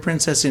warrior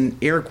princess in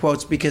air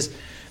quotes because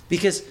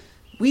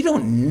we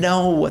don't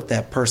know what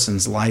that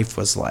person's life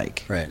was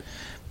like. Right.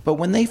 But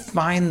when they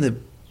find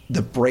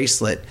the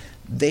bracelet,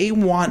 they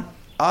want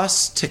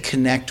us to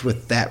connect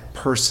with that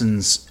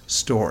person's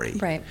story.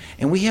 Right.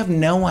 And we have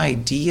no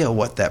idea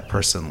what that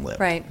person lived.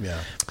 Right. Yeah.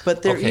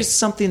 But there is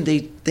something,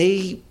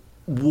 they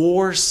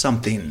wore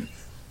something,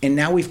 and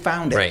now we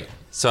found it. Right.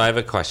 So I have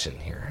a question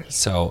here.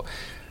 So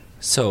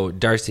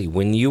Darcy,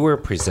 when you were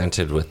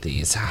presented with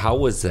these, how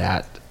was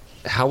that?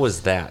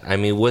 I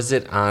mean, was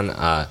it on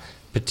a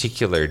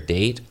particular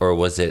date, or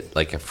was it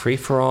like a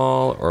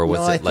free-for-all, or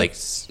was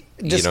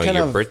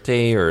your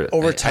birthday or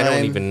over time. I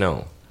don't even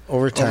know.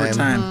 Over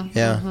time.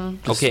 Yeah.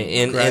 Mm-hmm.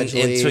 Okay, and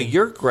so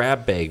your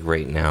grab bag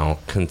right now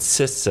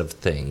consists of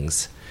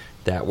things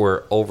that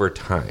were over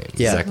time.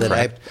 Yeah, is that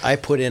correct? I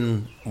put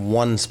in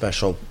one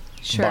special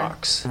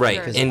box. Right.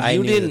 Sure. And I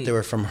you knew didn't that they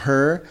were from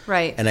her.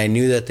 Right. And I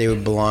knew that they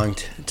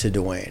belonged to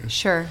Dwayne.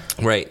 Sure.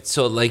 Right.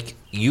 So like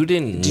you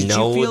didn't Did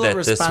know you feel that a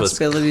this was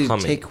responsibility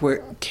coming. to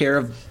take care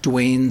of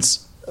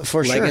Dwayne's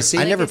For legacy?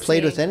 sure. I never Legacy.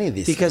 played with any of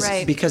these because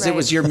things. because it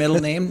was your middle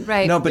name.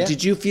 Right. No, but Yeah.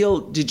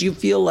 did you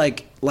feel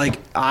like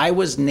I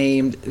was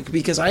named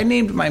because I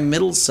named my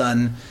middle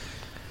son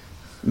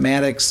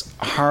Maddox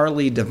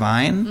Harley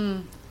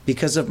Devine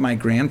because of my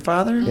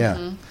grandfather.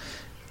 Yeah.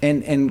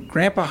 And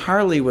Grandpa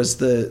Harley was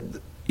the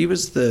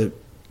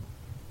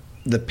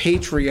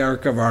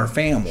patriarch of our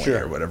family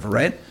or whatever,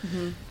 right?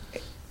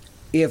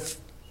 If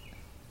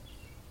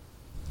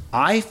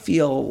I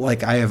feel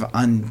like I have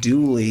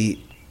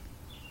unduly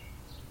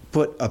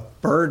put a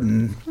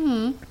burden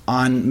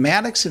on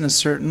Maddox in a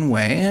certain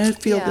way, and I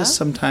feel this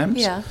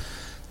sometimes,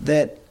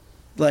 that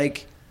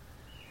like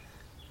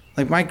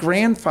my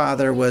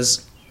grandfather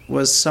was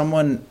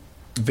someone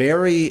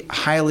very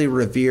highly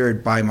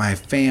revered by my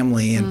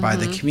family and by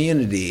the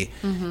community,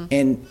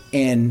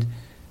 and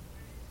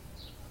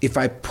if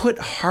I put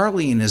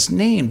Harley in his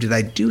name, did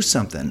I do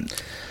something?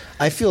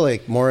 I feel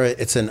like more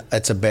it's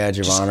a badge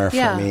of honor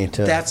for me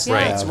to. That's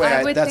Right.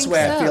 That's the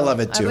way I feel of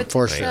it too.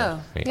 For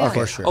sure. Yeah.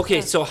 For sure.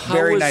 Okay, so how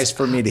Very was, nice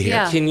for me to hear.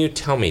 Yeah. Can you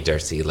tell me,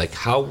 Darcy, like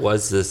how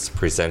was this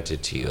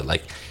presented to you?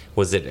 Like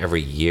was it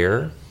every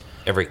year?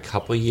 Every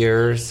couple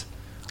years?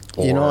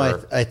 Or... You know,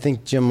 I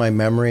think, Jim, my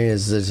memory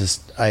is that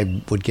just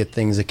I would get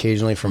things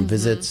occasionally from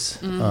visits.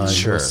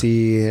 Sure. Go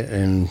see,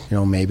 and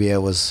maybe I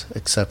was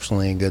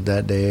exceptionally good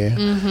that day.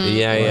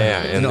 Yeah,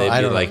 and they'd I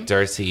be don't like, know.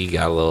 Darcy, you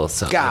got a little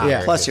something. God,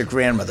 there. plus your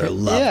grandmother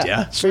loved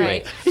you.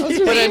 Right.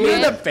 But I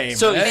mean, the famous.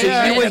 so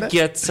you would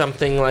get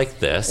something like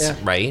this,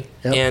 right?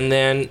 Yep. And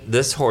then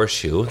this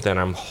horseshoe that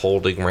I'm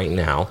holding right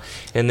now,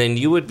 and then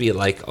you would be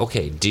like,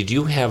 okay, did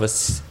you have a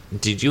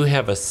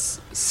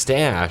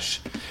stash?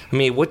 I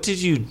mean, what did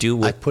you do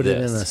with I put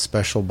this? it in a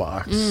special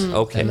box.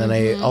 Okay. And then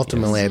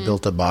I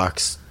built a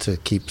box to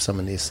keep some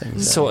of these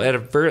things. So at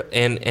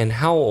and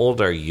how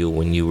old are you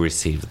when you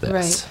received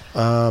this?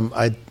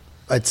 Right.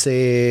 I'd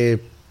say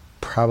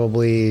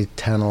probably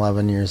 10,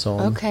 11 years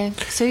old. Okay.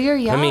 So you're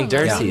young. I mean,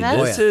 Darcy,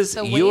 That's this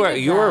the is weight of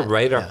you are that.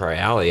 right up our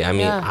alley. I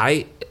mean,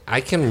 Yeah. I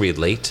can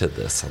relate to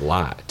this a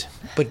lot.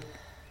 But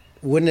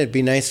wouldn't it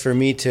be nice for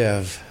me to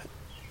have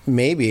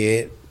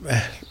maybe?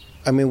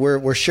 I mean,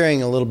 we're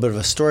sharing a little bit of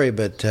a story,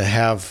 but to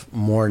have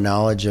more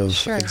knowledge of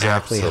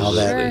exactly how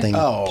that Absolutely. thing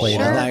played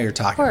well, out. now you're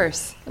talking. Of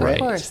course. Right. Of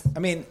course. I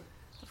mean,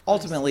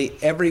 ultimately,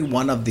 every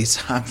one of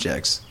these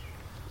objects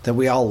that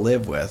we all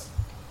live with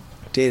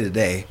day to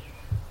day,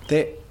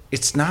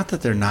 it's not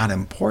that they're not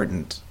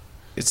important.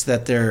 It's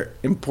that their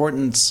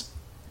importance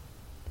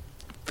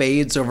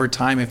fades over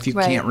time if you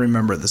can't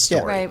remember the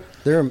story. Right.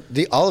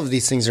 All of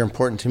these things are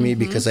important to me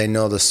because I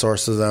know the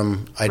source of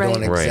them. I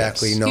don't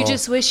exactly know. You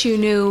just wish you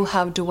knew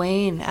how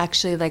Dwayne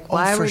actually,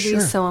 why were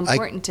these so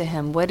important to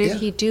him? What did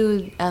he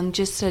do on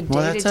just a day-to-day?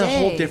 Well, that's a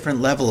whole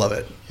different level of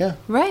it. Yeah.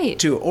 Right.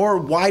 Too. Or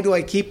why do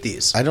I keep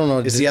these? I don't know.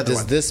 Is the other does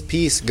one. this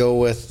piece go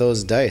with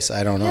those dice?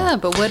 I don't know. Yeah,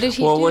 but what did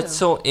he do? Well, what's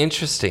so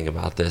interesting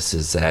about this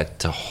is that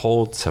to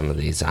hold some of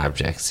these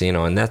objects,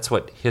 and that's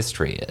what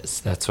history is.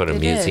 That's what a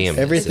museum is.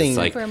 Everything It's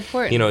like, super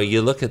important.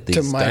 You look at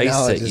these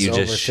dice that you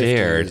just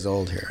shared. Years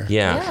old here.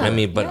 Yeah, I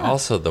mean, but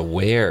also the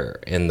wear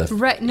and the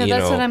Right. No,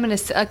 that's what I'm going to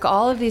say. Like,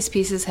 all of these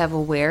pieces have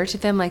a wear to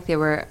them, like they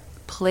were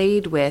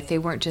played with. They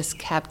weren't just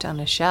kept on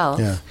a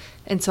shelf. Yeah.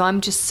 And so I'm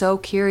just so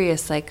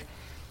curious,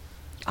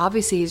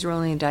 obviously he's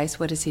rolling a dice.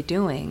 What is he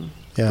doing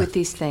with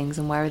these things,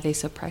 and why are they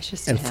so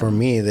precious to him? And for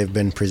me, they've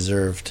been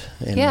preserved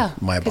in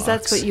my box. because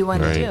that's what you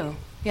want to do.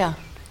 Yeah.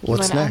 You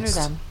What's want to next?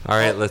 honor them. All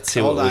right, let's see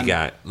Hold what we on.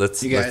 got.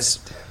 Let's You guys,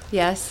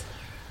 Yes.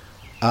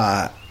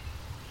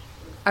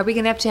 Are we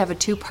going to have a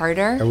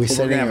two-parter? Are we we're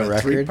setting gonna have a a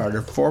record?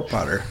 three-parter,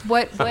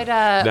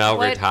 four-parter. Now we're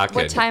what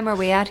talking. time are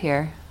we at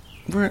here?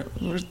 We're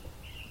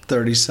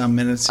 30-some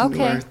minutes into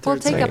Okay, our we'll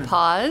third take a segment.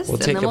 pause, We'll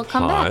and take then a we'll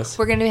come back. pause.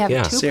 We're going to have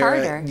Yeah. a two-parter.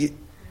 Sarah,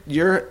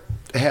 you're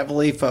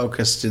heavily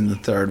focused in the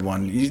third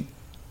one.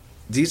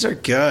 These are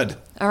good.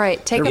 All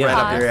right, take They're a right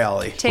pause. up your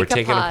alley. We're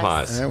taking a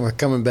pause. All right, we're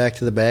coming back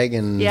to the bag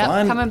and Yeah,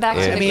 Fun. coming back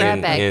to I the mean,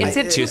 grab bag. in It's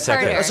a 2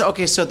 seconds. two-parter.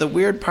 Okay, so the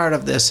weird part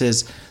of this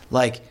is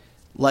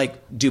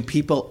do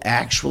people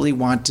actually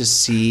want to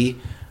see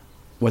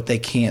what they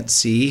can't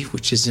see,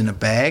 which is in a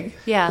bag?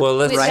 Yeah. Well,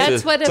 let's That's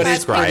just what But it's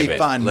describe pretty it.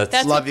 fun. Let's-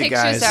 That's Love what you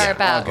pictures guys. are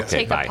about. Okay,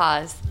 Take bye. a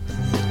pause.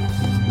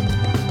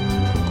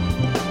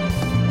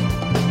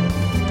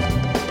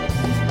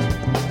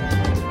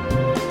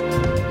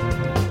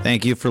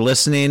 Thank you for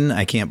listening.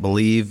 I can't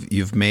believe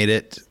you've made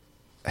it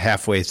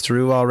halfway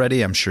through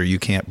already. I'm sure you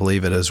can't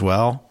believe it as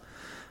well.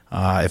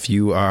 If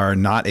you are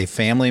not a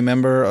family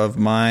member of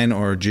mine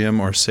or Jim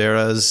or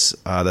Sarah's,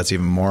 that's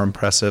even more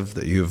impressive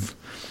that you've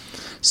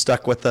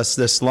stuck with us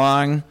this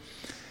long.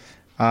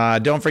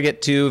 Don't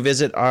forget to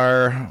visit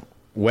our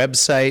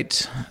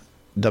website,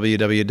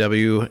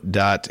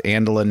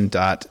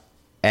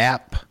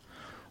 www.andelin.app,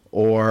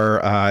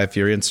 or if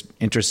you're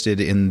interested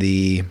in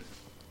the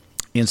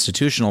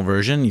institutional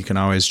version, you can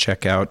always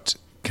check out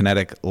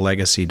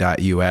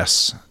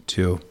kineticlegacy.us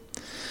too.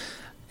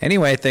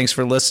 Anyway, thanks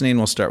for listening.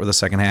 We'll start with the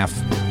second half.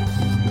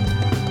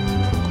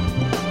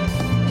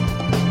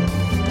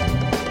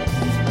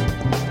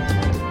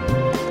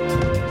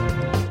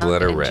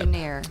 Let her rip.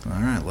 All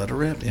right, let her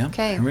rip. Yeah.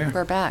 Okay,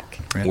 we're back.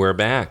 We're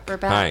back.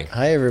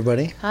 Hi,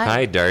 everybody.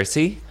 Hi,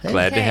 Darcy. Hey.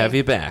 Glad to have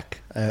you back.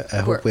 I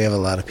hope we have a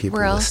lot of people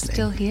We're all listening.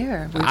 still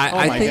here.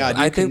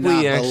 I think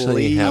we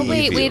actually have. Oh,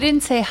 wait, we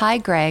didn't say hi,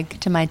 Greg,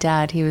 to my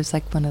dad. He was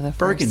like one of the first.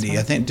 Burgundy, ones.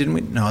 I think, didn't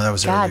we? No, that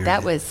was earlier. God,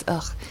 that was,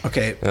 ugh.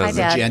 Okay, Hi, Dad.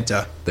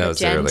 magenta. That was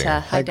Magenta. earlier.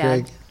 Hi,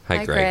 Dad. Greg.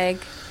 Hi, Greg.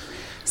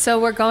 So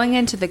we're going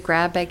into the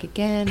grab bag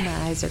again. My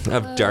eyes are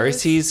closed. Of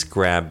Darcy's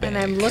grab bag. And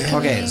I'm looking.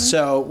 Okay,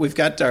 so we've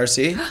got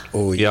Darcy.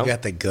 Oh, you Yep.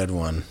 got the good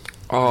one.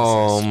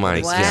 Oh my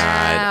Wow. God!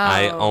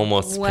 I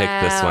almost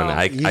picked this one.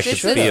 I could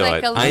This feel is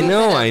like it. a I little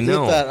know. bit of- I You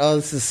know. thought, oh,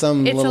 this is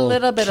some It's a little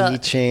little bit of-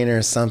 keychain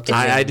or something.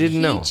 I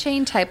didn't know.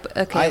 Chain type.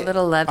 Okay, a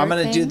little leather. I'm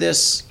going to thing. do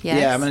this.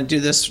 Yes. Yeah, I'm going to do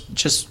this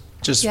just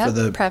Yep, for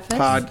the preface.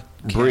 podcast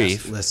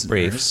Brief.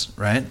 listeners,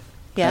 right?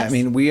 Yes. I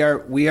mean, we are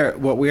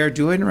what we are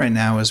doing right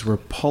now is we're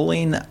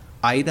pulling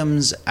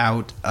items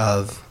out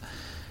of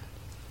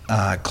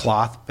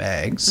cloth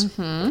bags.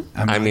 Mm-hmm.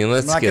 I mean,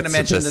 let's I'm not get gonna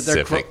mention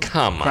specific. that they're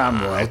Come Crown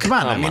on. Royal. Come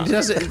on. I mean,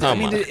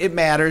 Come on. it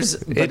matters.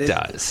 But It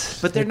does.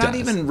 But they're It not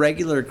does. even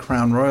regular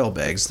Crown Royal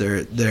bags.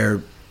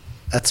 They're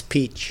That's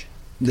peach.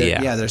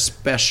 Yeah. they're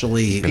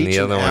specially And the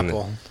other one.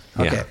 apple.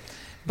 Yeah. Okay.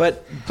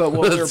 But what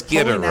Let's we're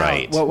get it pulling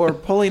right. out, what we're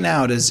pulling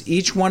out is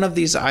each one of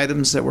these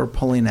items that we're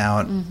pulling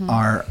out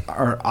are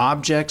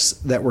objects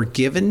that were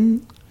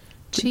given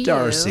to you.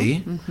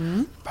 Darcy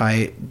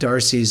by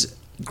Darcy's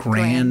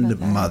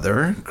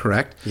grandmother,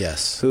 correct?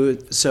 Yes.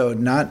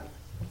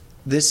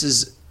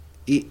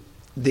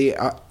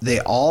 They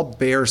all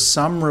bear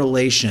some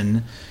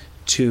relation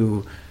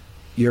to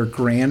your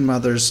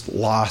grandmother's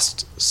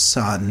lost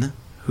son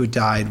who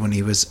died when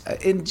he was.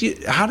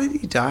 How did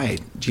he die?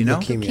 Do you know?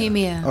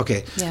 Leukemia.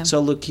 Okay, Yeah.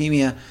 so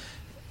leukemia,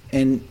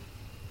 and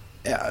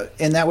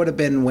that would have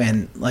been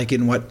when, like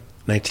in what?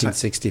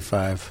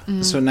 1965.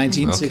 So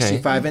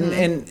 1965,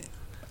 and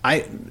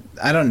I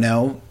don't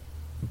know,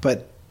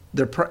 but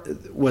there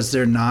was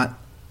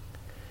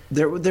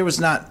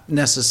not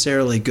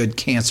necessarily good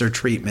cancer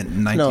treatment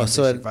in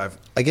 1965.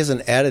 I guess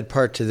an added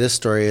part to this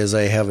story is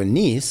I have a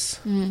niece,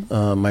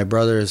 my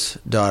brother's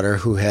daughter,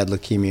 who had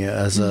leukemia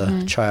as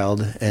a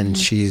child, and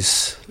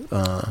she's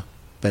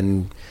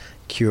been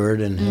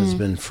cured and has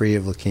been free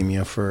of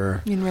leukemia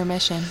for In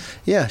remission.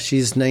 Yeah,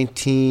 she's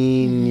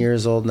 19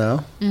 years old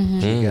now.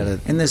 She got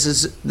And this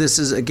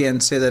is again,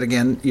 say that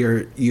again.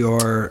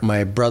 Your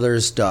my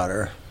brother's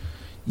daughter.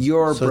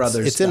 Your So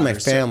brother's. It's in my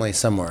daughter. family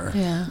somewhere.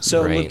 Yeah.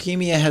 So Right.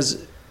 leukemia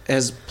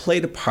has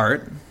played a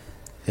part,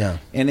 Yeah,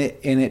 and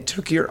it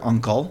took your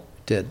uncle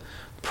did.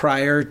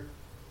 prior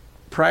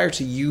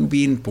to you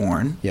being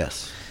born,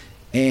 Yes.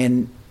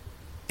 and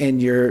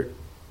your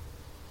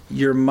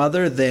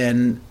mother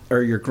then,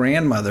 or your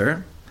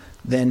grandmother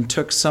then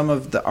took some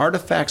of the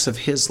artifacts of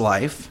his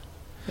life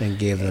And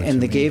gave them and to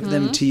they me. gave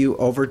them to you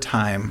over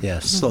time,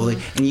 Yes. slowly,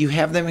 and you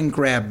have them in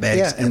grab bags,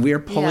 Yeah, and we are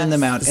pulling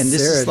them out, and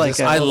this Sarah is like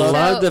just- I love-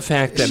 love the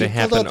fact that She it pulled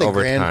happened out the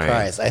over grand time.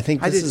 prize. I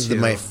think I this did is too.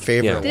 my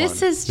favorite Yeah. one.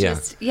 This is Yeah.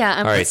 just,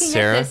 I'm All right, looking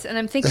Sarah? at this and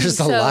I'm thinking, There's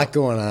a lot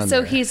going on So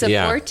there. he's a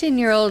Yeah.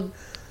 14-year-old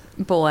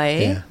boy,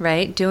 Yeah.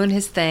 right, doing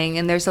his thing,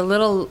 and there's a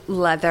little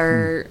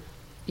leather,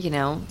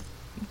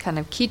 kind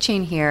of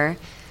keychain here.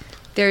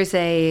 There's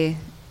a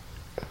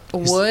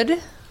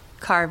wood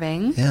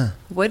carving. Yeah.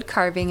 Wood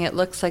carving. It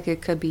looks like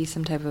it could be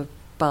some type of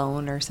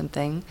bone or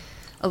something.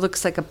 It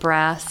looks like a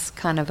brass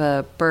kind of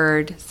a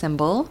bird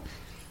symbol.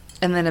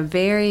 And then a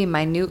very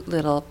minute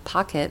little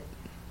pocket,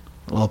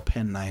 a little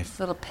penknife.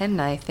 little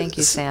penknife. Thank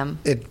you, Sam.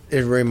 It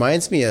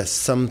reminds me of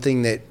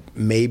something that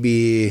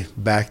maybe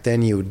back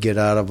then you would get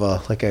out of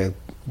a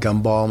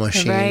gumball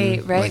machine.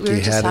 Right. Like We were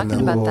you just had in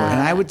talking the- about that.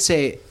 And I would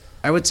say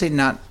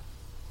not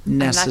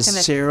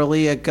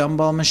necessarily a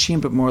gumball machine,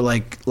 but more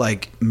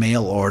like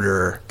mail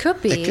order.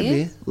 Could be. It could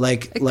be.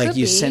 Like It you could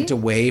be. sent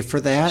away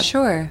for that.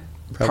 Sure.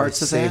 Probably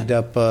Parts of saved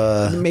that.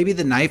 up. Maybe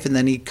the knife, and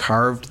then he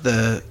carved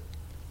the.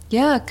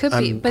 Yeah, it could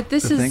be. But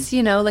this the is,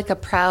 thing. like a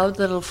proud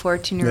little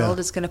 14-year-old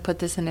Yeah. is going to put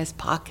this in his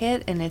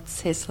pocket, and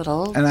it's his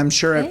little. And I'm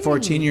sure at thing.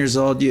 14 years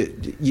old,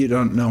 you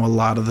don't know a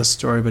lot of the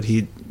story, but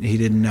he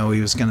didn't know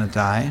he was going to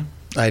die.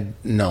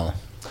 No.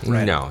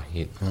 Right. No.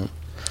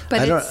 But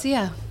I don't- it's,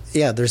 yeah.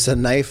 Yeah, there's a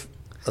knife.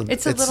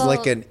 It's a little-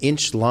 like an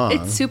inch long.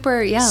 It's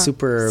super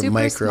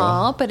micro.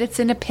 small, but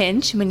it's in a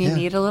pinch when you Yeah.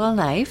 need a little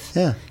knife.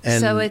 Yeah,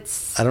 and so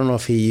it's I don't know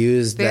if he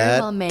used very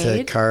that well to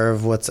made.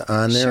 carve what's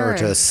on there or to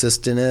Sure.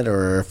 assist in it,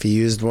 or if he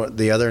used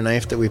the other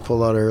knife that we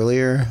pulled out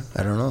earlier.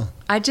 I don't know.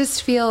 I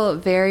just feel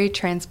very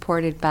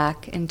transported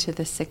back into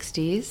the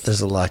 60s. There's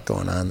a lot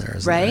going on there,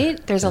 isn't Right?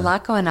 there? There's a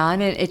lot going on,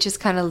 and it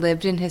just kind of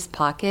lived in his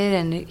pocket,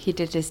 and he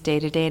did his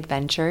day-to-day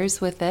adventures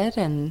with it,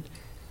 and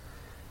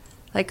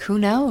Like, who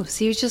knows?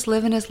 He was just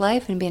living his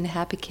life and being a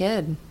happy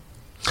kid.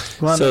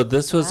 Well, so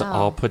this was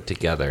all put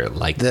together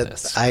like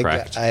this,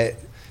 correct?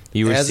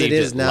 You as it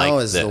is now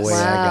like is the way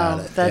I got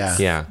it.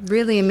 That's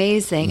really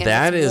amazing.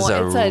 That is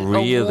a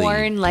really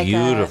worn,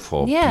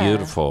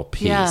 beautiful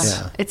piece.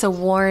 Yeah. It's a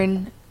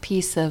worn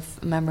piece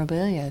of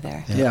memorabilia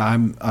there. Yeah,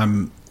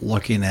 I'm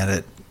looking at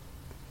it.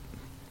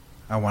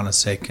 I want to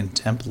say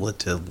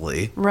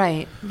contemplatively.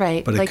 Right.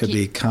 But it could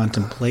be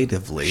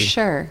contemplatively.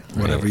 Sure.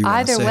 Whatever you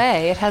want to say. Either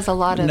way, it has a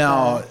lot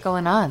of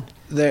going on.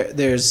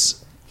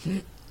 There's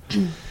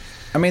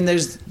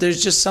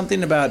just something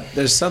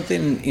there's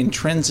something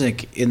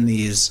intrinsic in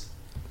these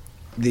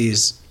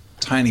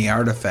tiny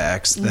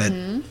artifacts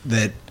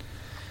that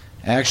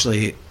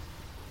actually,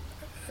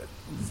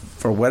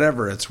 for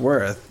whatever it's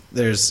worth,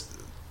 there's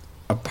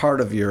a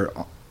part of your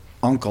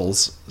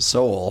uncle's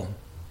soul,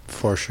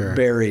 for sure,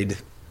 buried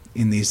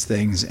in these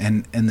things,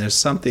 and there's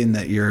something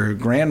that your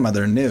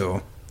grandmother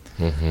knew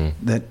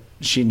that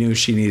she knew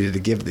she needed to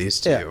give these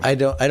to you. I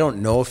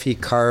don't know if he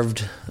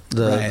carved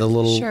the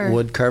little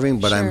wood carving,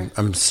 but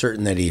I'm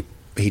certain that he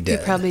did. He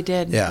probably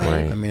did. Yeah,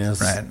 right. I mean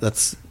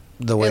that's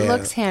the way it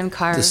looks hand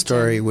carved. The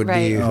story would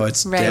be. Oh,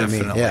 it's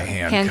definitely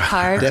hand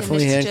carved.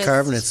 Definitely hand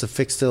carved, and it's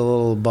affixed to a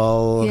little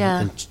ball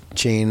and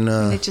chain.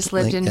 And it just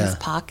lived in his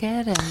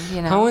pocket,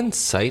 and How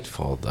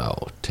insightful,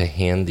 though, to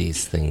hand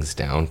these things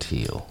down to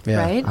you.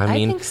 Yeah. Right? I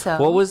mean, think so.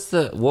 What was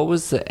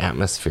the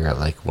atmosphere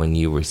like when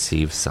you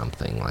received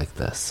something like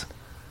this?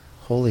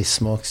 Holy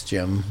smokes,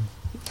 Jim.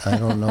 I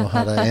don't know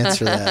how to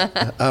answer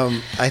that.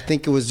 I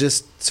think it was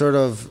just sort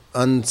of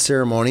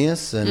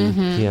unceremonious,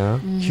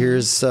 and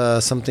here's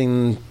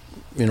something,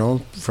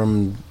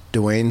 from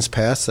Dwayne's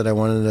past that I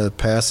wanted to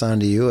pass on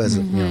to you as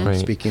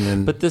speaking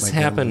in. But this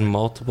happened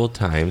multiple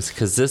times,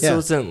 because this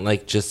wasn't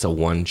like just a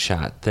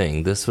one-shot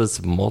thing. This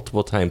was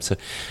multiple times.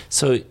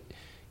 So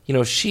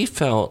she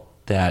felt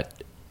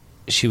that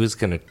she was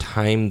going to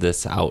time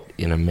this out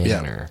in a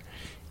manner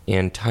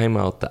and time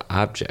out the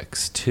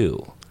objects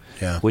too.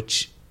 Yeah.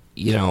 Which,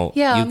 you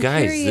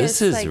guys, curious,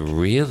 this is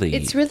really...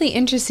 It's really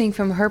interesting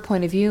from her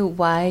point of view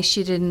why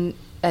she didn't,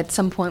 at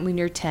some point when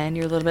you're 10,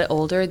 you're a little bit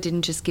older,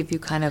 didn't just give you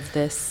kind of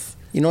this...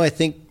 I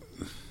think,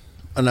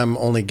 and I'm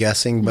only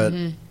guessing, but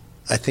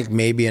I think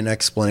maybe an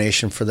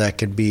explanation for that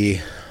could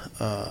be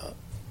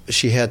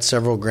she had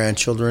several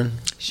grandchildren.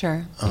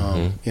 Sure.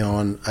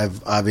 And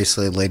I've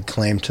obviously laid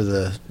claim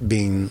to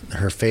being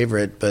her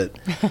favorite, but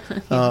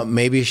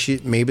maybe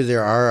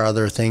there are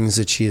other things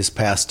that she has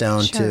passed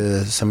down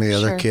to some of the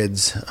other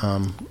kids.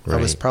 I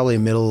was probably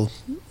middle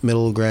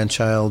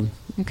grandchild.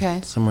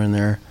 Okay. Somewhere in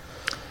there.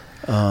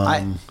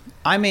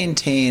 I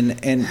maintain,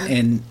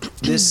 and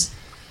this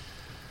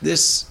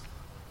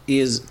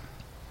is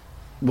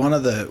one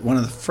of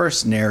the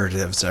first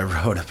narratives I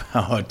wrote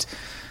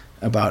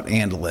about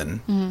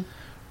Andelin,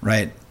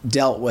 right?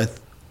 Dealt with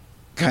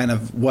kind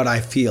of what I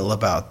feel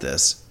about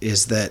this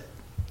is that,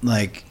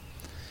 like,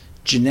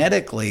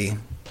 genetically,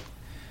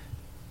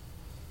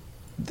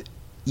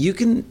 you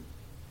can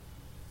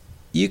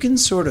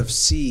sort of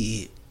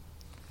see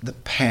the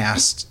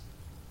past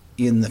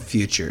in the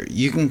future.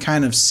 You can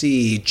kind of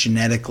see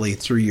genetically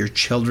through your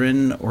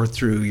children or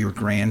through your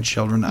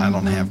grandchildren. I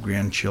don't have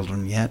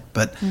grandchildren yet,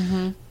 but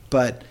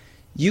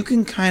you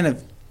can kind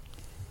of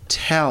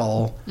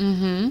tell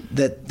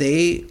that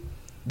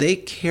they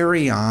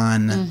carry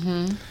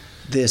on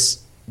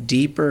these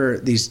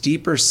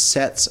deeper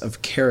sets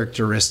of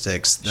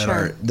characteristics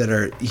that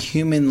are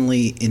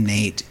humanly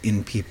innate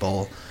in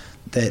people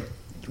that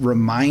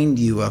remind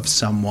you of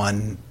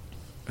someone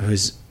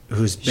who's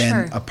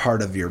been a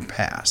part of your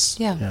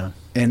past. And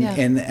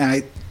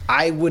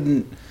I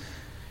wouldn't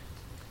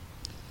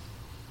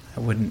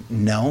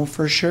know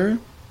for sure,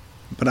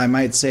 but I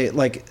might say,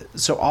 like,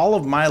 so all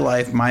of my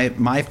life,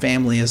 my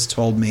family has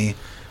told me,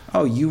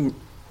 oh, you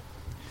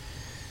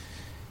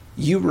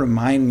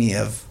remind me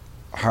of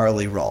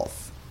Harley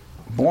Rolfe,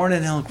 born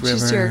in Elk River.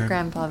 She's your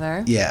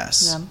grandfather.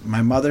 Yes,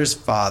 my mother's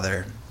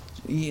father.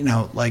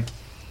 Like,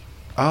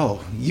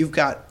 oh, you've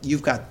got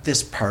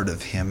this part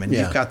of him, and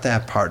you've got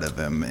that part of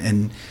him,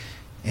 and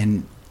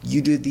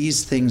you do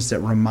these things that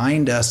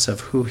remind us of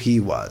who he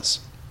was,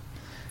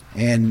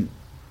 and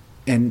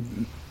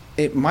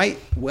it might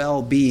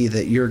well be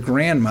that your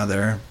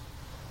grandmother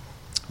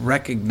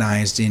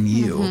recognized in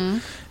you,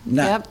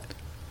 not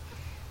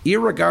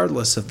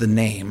irregardless of the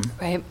name,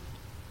 right?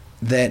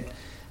 That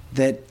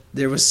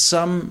there was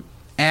some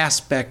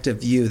aspect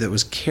of you that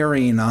was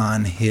carrying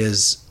on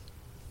his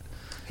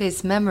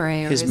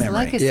memory or his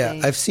legacy.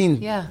 Yeah, I've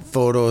seen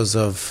photos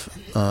of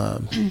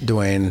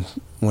Dwayne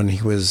when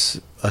he was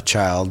a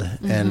child,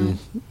 and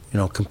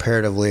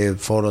comparatively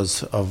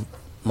photos of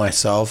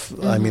myself.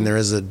 I mean, there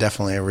is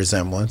definitely a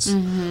resemblance.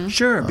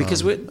 Sure,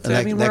 because we're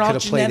all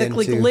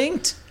genetically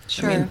linked.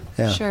 Sure,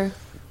 sure.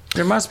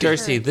 There must be.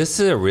 Darcy,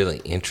 this is a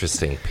really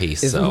interesting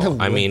piece, though.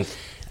 I'm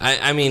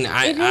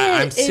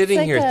sitting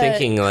here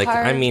thinking,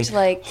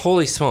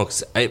 holy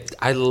smokes!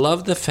 I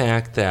love the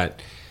fact that,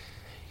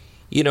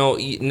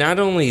 not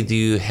only do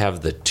you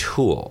have the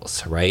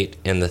tools, right,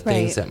 and the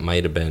things that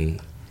might have been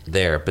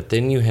there, but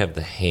then you have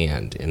the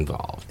hand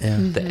involved. Yeah.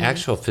 The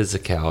actual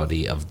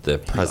physicality of the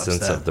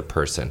presence of the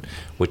person,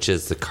 which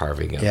is the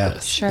carving of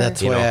this. Sure.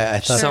 That's why I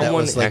thought that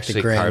was like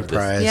the grand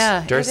prize.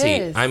 Yeah, Darcy,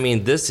 it is. I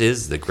mean, this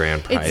is the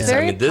grand prize. It's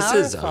very this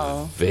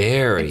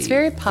powerful. is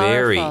a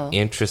very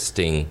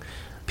interesting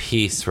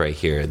piece right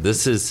here.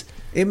 This is...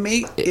 It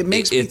makes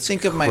me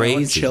think of my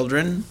own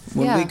children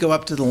when we go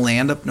up to the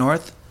land up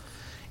north.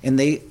 And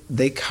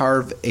they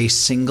carve a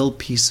single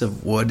piece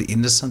of wood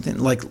into something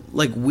like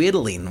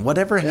whittling.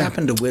 Whatever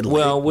happened to whittling?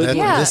 Well, whittling.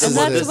 This is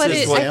what this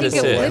is.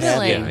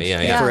 Whittling.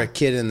 Yeah. For a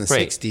kid in the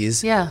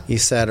 60s, he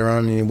sat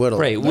around and he whittled.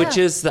 Right, which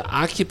is the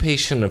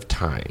occupation of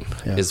time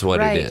is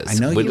what it is. I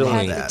know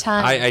whittling. You had the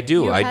time. I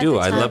do.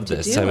 I love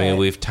this. I mean,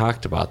 we've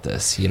talked about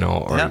this,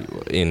 or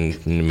in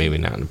maybe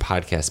not in a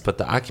podcast, but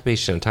the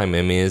occupation of time,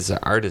 I mean, is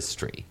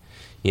artistry,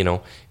 and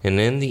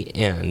in the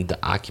end,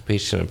 the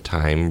occupation of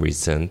time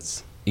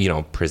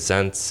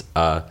presents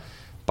a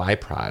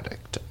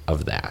byproduct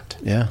of that.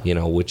 Yeah.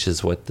 Which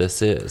is what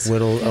this is. A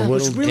whittled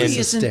really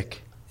piece of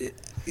stick.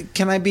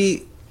 Can I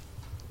be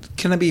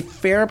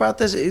fair about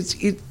this?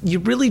 You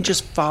really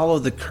just follow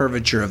the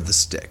curvature of the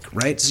stick,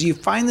 right? So you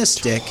find the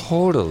stick.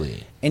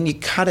 Totally. And you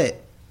cut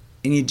it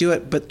and you do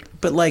it,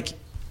 but like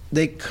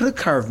they could have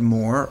carved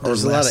more or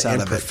There's less a lot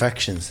out of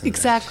imperfections.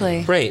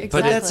 Exactly. Right.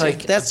 Exactly. But it's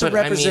like that's the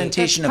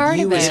representation of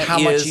you is how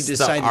much you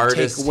decide to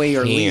take away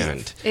or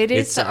leave.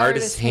 It's the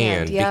artist's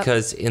hand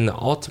because in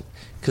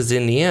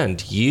the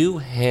end you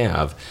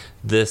have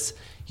this.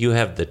 You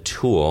have the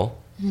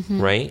tool,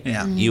 right?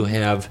 Yeah. You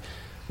have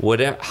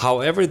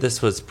however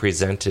this was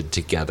presented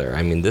together.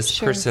 I mean, this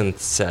person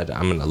said,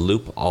 "I'm going to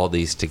loop all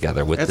these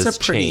together with this chain." That's a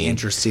pretty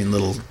interesting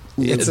little.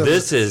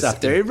 This is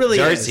stuff there. It really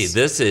Darcy. is.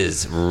 This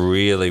is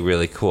really,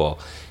 really cool.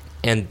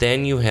 And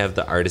then you have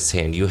the artist's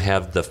hand. You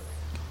have the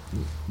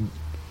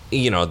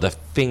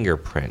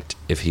fingerprint,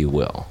 if you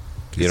will.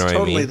 You know what I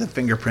mean? Totally the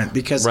fingerprint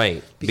because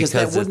that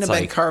wouldn't have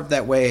been carved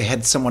that way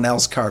had someone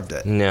else carved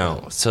it.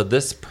 No. So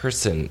this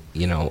person,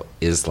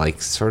 is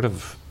like sort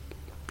of,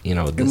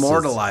 this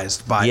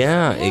immortalized by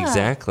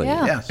exactly.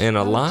 Yeah. And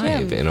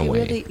alive in a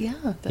way.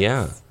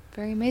 That's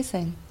very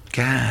amazing.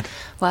 God.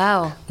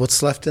 Wow.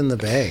 What's left in the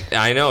bag?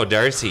 I know,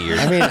 Darcy.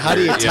 How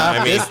do you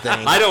top this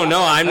thing? I don't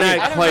know. I'm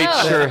not quite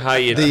sure how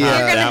you top that one.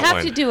 You're going to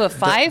have to do a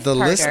 5-parter. The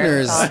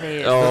listeners.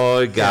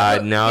 Oh,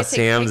 God. Now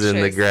Sam's in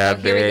the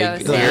grab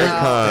bag. Here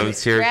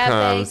comes. Grab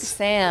bag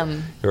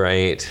Sam.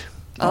 Right.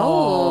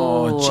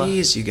 Oh,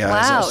 geez, you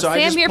guys. Wow. So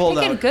Sam, you're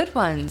picking good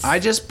ones. I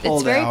just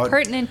pulled out. It's very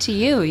pertinent to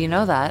you. You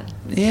know that.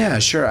 Yeah,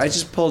 sure. I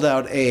just pulled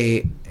out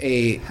a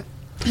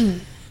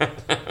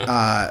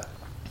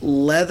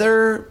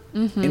leather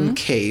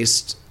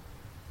encased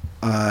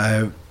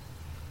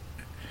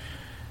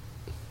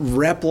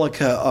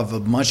replica of a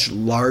much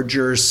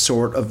larger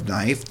sort of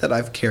knife that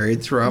I've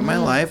carried throughout my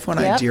life when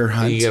I deer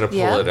hunt. Are you gonna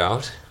pull it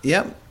out?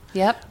 Yep.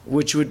 Yep.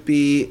 Which would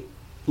be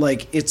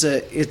like it's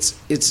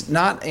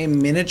not a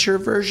miniature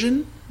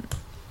version,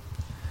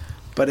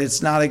 but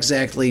it's not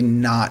exactly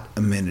not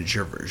a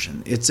miniature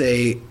version. It's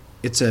a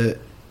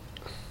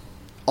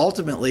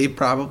ultimately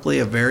probably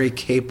a very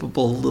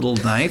capable little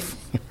knife.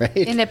 Right.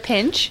 In a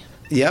pinch.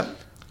 Yep.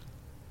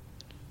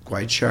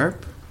 Quite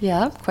sharp.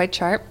 Yeah, quite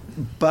sharp.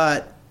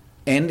 But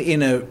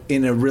in a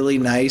really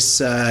nice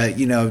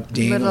Daniel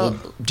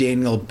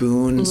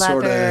Boone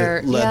sort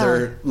of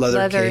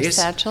leather case.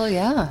 Satchel,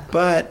 yeah.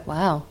 But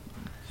wow.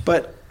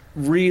 But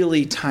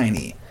really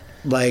tiny.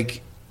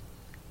 Like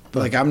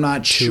I'm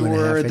not 2.5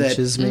 sure that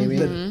inches maybe.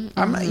 That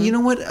I'm you know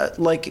what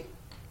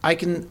I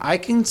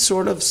can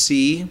sort of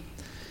see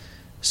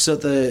so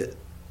the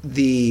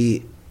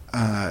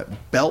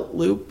belt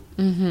loop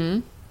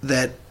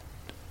that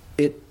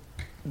it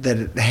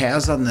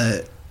has on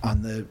the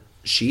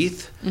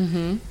sheath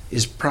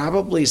is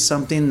probably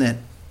something that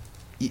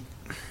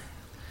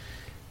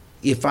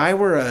if I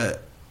were a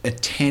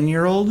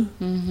 10-year-old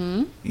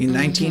in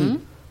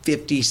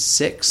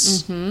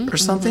 1956 or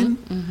something,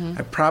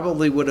 I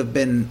probably would have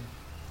been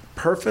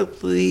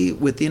perfectly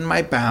within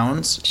my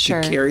bounds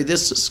to carry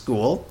this to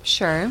school.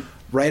 Sure.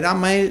 Right on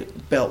my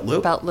belt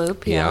loop. Belt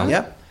loop, yeah.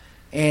 Yep.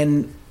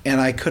 And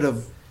I could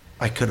have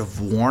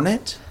worn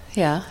it.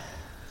 Yeah.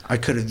 I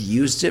could have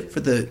used it for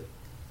the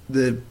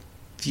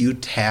few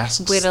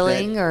tasks.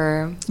 Whittling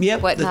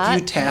whatnot. The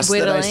few tasks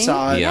that I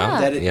saw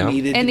that it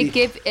needed. And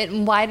to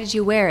and why did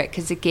you wear it?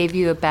 Because it gave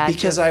you a badge.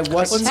 Because I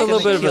wasn't. It's a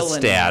little bit of a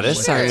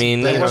status. I mean,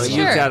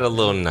 you got a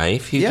little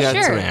knife. You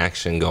got some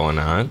action going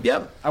on.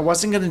 Yep. I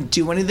wasn't going to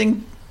do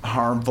anything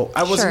harmful.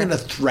 I wasn't going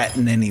to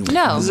threaten anyone.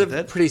 No. It's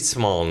a pretty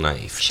small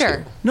knife. Sure.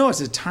 Too. No,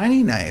 it's a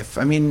tiny knife.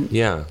 I mean,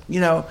 it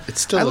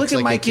still I looks look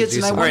at like my it kids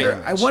and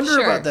I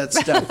wonder about that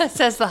stuff.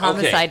 Says the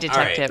homicide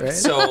detective.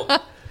 Right.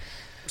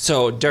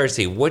 So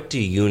Darcy, what do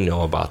you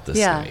know about this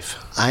knife?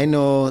 I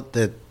know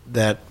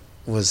that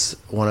was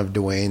one of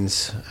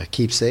Dwayne's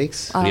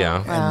keepsakes.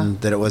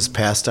 And that it was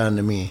passed on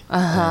to me.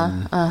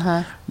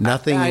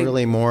 Nothing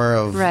really more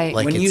of like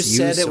when its you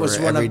said use it was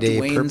or one everyday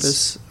of Dwayne's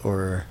purpose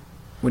or.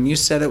 When you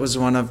said it was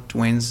one of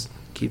Dwayne's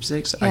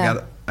keepsakes,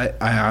 I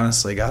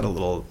honestly got a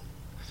little.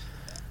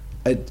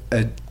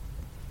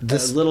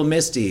 Little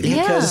Misty.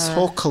 Because this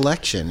whole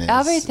collection is...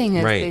 Everything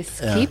is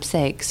these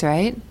keepsakes,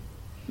 right?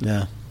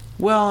 Yeah.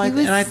 Well,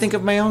 and I think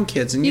of my own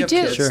kids, and you have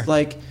kids. Sure.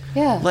 Like,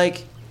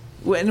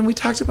 and we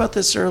talked about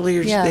this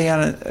earlier today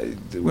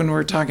when we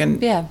were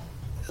talking. Yeah.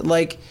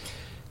 Like,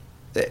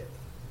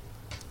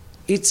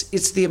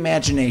 it's the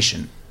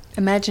imagination.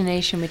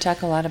 Imagination. We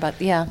talk a lot about.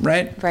 Yeah.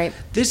 Right. Right.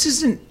 This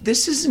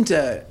isn't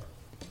a.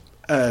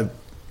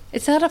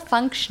 It's not a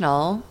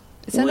functional.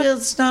 It's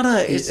not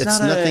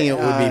nothing that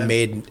would be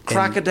made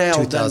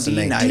Crocodile in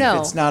 2008. Dundee knife. No,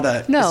 it's not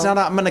a.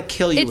 I'm going to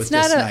kill you with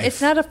this knife.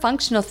 It's not a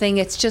functional thing.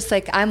 It's just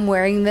like I'm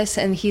wearing this,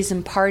 and he's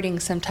imparting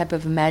some type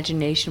of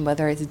imagination,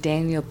 whether it's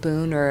Daniel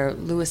Boone or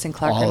Lewis and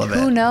Clark. All of it.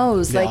 Who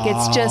knows? Yeah, like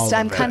it's just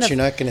I'm kind of. You're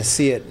not going to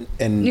see it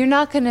in. You're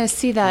not going to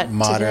see that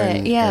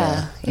modern. Today.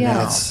 Yeah.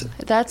 That's what's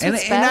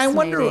fascinating.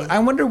 And I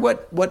wonder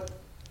what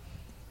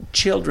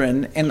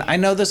children, and I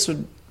know this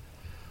would.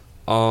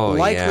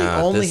 Likely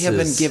only have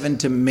been given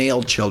to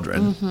male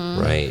children.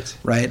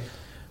 Mm-hmm. Right.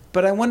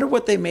 But I wonder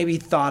what they maybe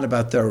thought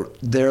about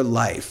their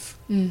life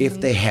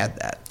if they had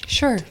that.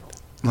 Sure.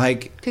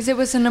 Like, because it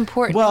was an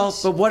important. Well,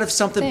 but what if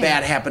something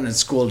bad happened in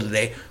school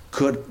today?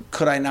 Could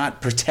I not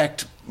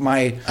protect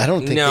my? I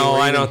don't think. No,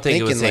 I don't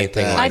think it was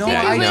anything like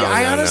that.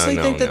 I honestly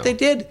think that they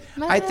did.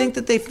 I think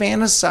that they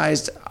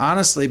fantasized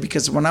honestly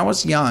because when I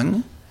was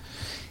young,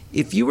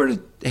 if you were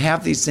to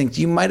have these things,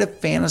 you might have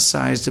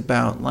fantasized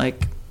about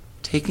like.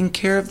 Taking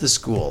care of the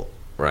school.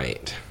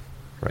 Right.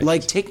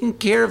 Like taking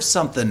care of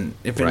something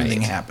if anything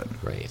happened.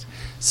 Right.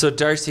 So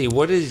Darcy,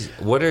 what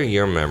are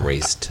your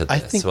memories to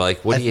this?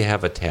 What do you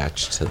have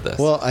attached to this?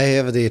 Well, I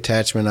have the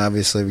attachment,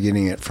 obviously, of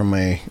getting it from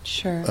my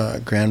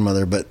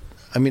grandmother. But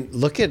I mean,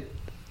 look at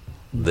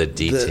the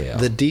detail.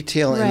 The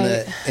detail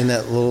in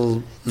that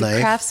little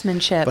knife.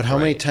 Craftsmanship. But how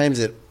many times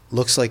it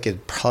looks like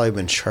it'd probably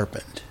been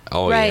sharpened.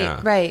 Oh, yeah.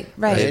 Right.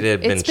 It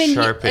had been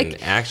sharpened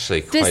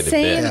actually quite a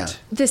bit. Yeah.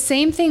 The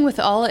same thing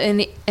with all,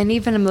 and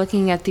even I'm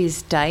looking at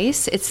these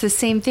dice, it's the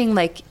same thing,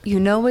 like,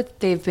 what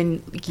they've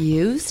been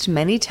used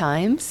many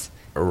times,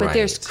 but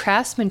there's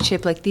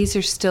craftsmanship, like these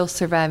are still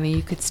surviving.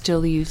 You could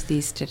still use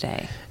these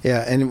today.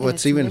 Yeah, and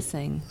what's even,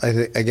 missing.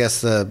 I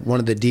guess one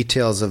of the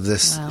details of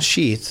this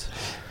sheath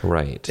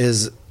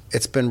is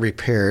it's been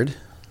repaired.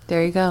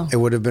 There you go. It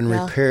would have been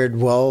repaired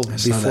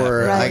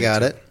before I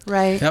got it.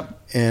 Right. Yep.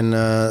 And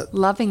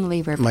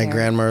lovingly repaired. My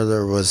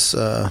grandmother was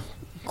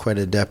quite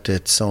adept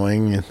at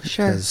sewing,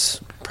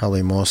 as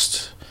probably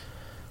most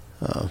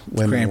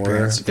women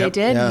were. They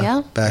did,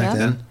 back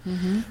then.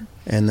 Mm-hmm.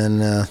 And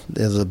then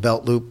there's a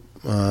belt loop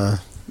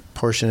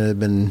portion that had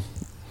been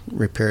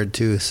repaired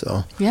too.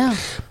 So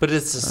but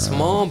it's a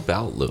small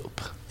belt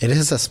loop. It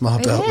is a small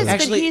belt loop.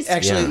 Actually,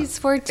 he's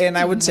 14. And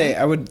I would say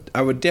I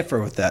would differ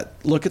with that.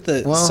 Look at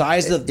the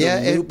size of the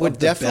loop. It would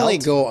definitely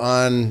go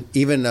on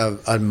even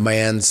a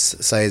man's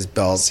size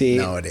belt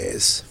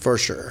nowadays, for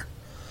sure.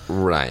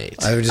 Right.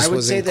 I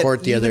was in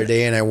court the other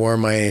day and I wore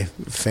my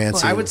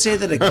fancy. I would say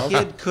that a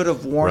kid could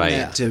have worn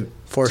that to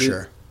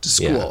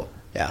school.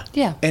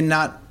 Yeah. And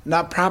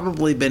not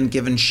probably been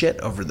given shit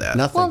over that.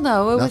 Nothing. Well,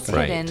 no, it was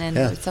hidden and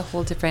it's a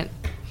whole different.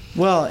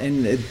 Well,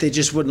 and they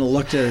just wouldn't have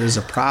looked at it as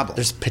a problem.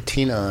 There's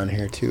patina on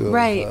here too.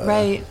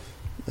 Right.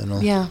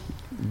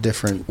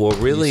 Different. Well,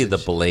 really, the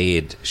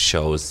blade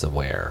shows the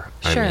wear.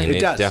 Sure. I mean, it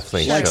does.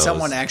 Definitely like shows.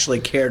 Someone actually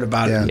cared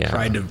about it and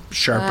tried to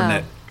sharpen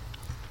it.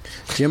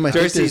 Jim,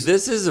 Darcy,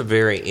 this is a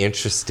very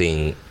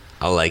interesting.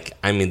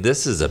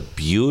 This is a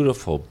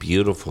beautiful,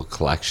 beautiful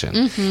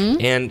collection,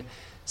 and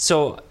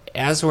so.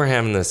 As we're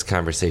having this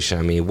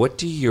conversation, what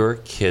do your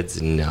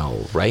kids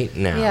know right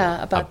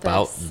now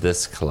about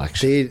this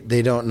collection?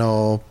 They don't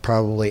know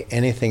probably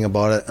anything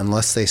about it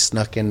unless they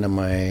snuck into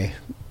my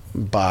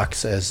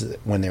box as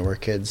when they were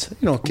kids.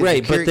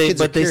 Right, but they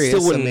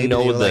still wouldn't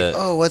know like,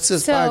 oh, what's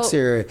this box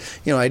here?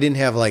 I didn't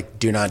have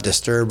do not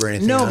disturb or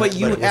anything. No, but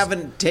you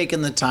haven't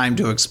taken the time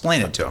to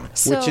explain it to them.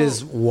 Which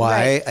is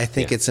why I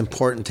think it's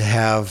important to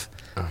have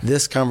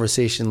this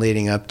conversation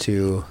leading up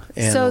to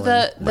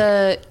Andolin.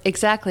 So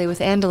exactly with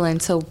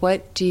Andolin. So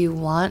what do you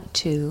want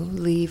to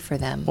leave for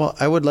them? Well,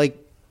 I would like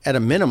at a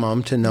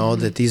minimum to know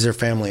that these are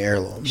family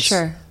heirlooms.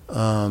 Sure.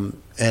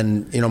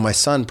 And my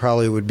son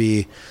probably would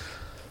be.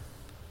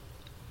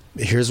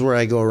 Here's where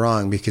I go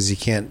wrong because you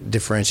can't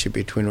differentiate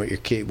between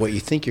what you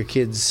think your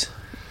kids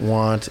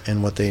want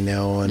and what they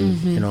know.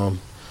 And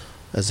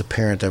as a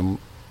parent, I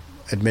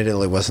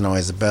admittedly wasn't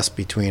always the best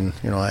between.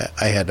 I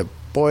had a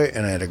boy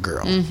and I had a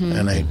girl,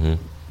 and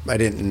I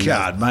didn't.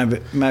 God, my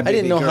I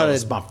didn't know how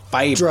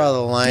to draw the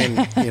line,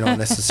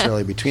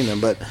 necessarily between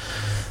them. But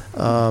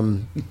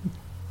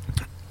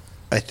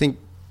I think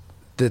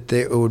that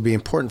it would be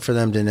important for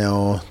them to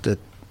know that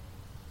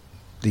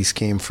these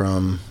came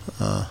from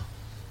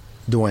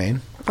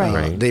Dwayne.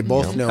 Right. They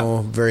both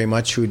know very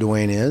much who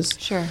Dwayne is.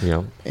 Sure.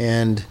 Yeah.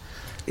 And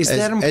is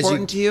that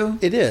important to you?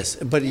 It is.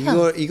 But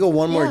you go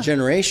one more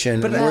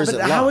generation. But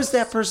how is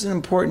that person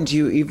important to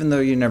you, even though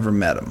you never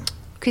met him?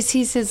 Because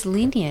he's his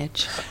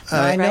lineage.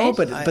 I know,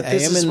 but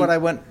this is what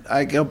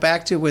I go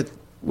back to with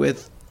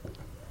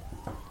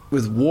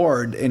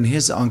Ward and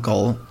his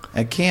uncle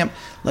at camp.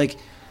 Like,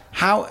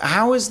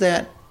 How is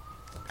that?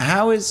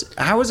 How is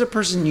a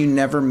person you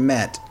never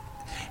met,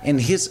 and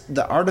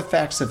the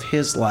artifacts of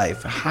his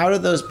life? How do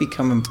those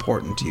become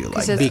important to you?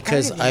 Like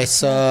because I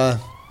saw.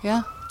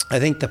 Yeah. I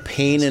think the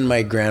pain in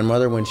my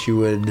grandmother when she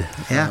would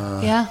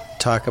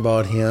talk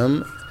about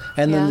him,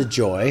 and then the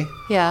joy.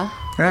 Yeah.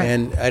 Right.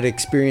 And I'd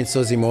experienced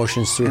those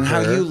emotions through and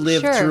her. how you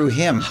lived through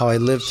him. How I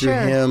lived through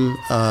him.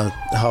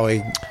 How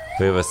I.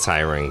 We have a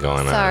siren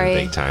going on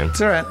big time.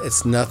 It's all right.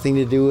 It's nothing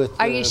to do with.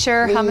 Are you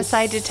sure, police.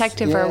 Homicide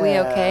detective? Yeah, are we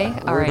okay?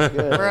 All right,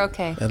 we're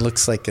okay. It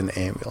looks like an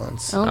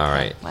ambulance. Okay. All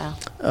right. Wow.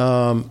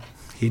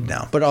 He'd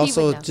know. But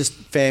also just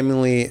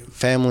family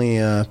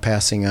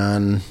passing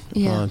on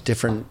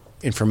different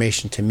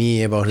information to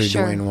me about who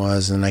Dwayne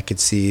was, and I could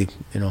see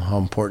how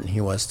important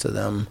he was to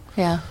them.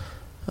 Yeah.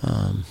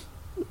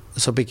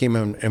 So it became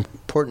an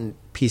important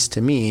piece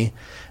to me,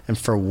 and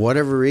for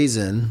whatever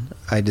reason,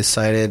 I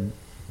decided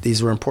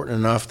these were important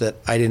enough that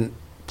I didn't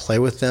play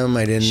with them.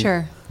 I didn't.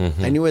 Sure.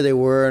 I knew where they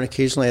were, and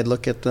occasionally I'd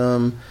look at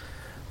them,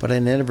 but I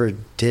never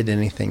did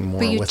anything more.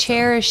 But you with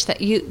cherish them.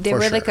 that they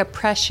were like a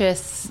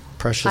precious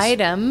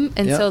item,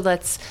 and so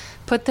let's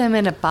put them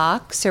in a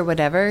box or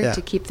whatever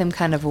to keep them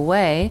kind of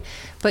away.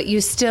 But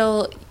you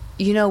still,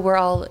 we're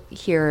all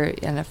here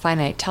in a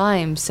finite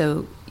time,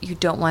 so you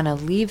don't want to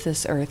leave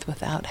this earth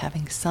without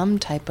having some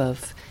type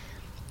of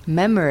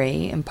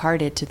memory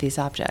imparted to these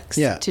objects.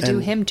 Yeah, to do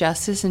him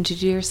justice and to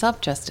do yourself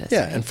justice.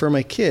 Yeah, right? and for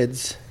my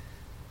kids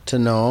to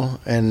know,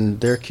 and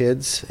their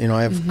kids,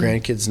 I have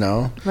grandkids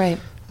now. Right.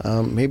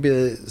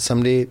 Maybe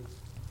someday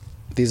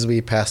these will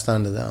be passed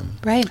on to them.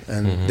 Right.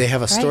 And they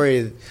have a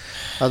story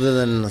other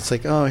than it's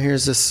like, oh,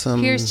 here's this.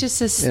 Here's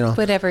just this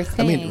whatever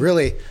thing. I mean,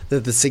 really,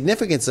 the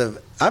significance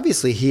of,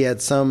 obviously he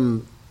had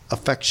some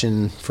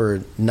affection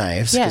for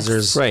knives because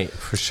there's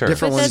for sure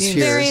different but ones that's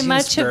here. very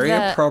much of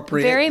the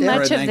appropriate very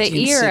much for a of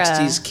the era.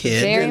 1960s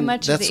kid. Very And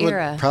much that's of the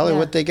era. Probably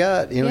what they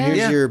got.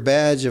 Here's your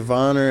badge of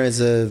honor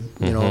as a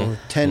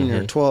 10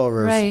 or 12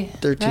 or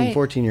 13,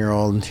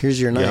 14-year-old. And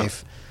here's your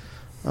knife.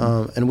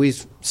 And we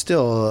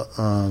still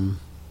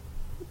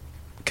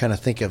kind of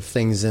think of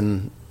things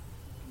in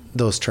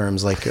those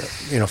terms, like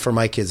for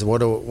my kids,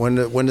 when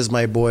does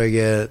my boy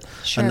get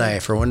a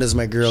knife, or when does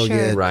my girl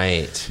get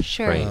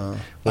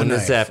when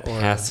does that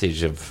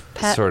passage of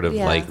sort of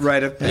like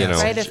rite of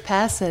passage? Rite of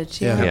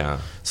passage. Yeah.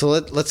 So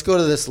let's go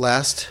to this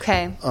last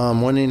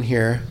one in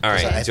here. All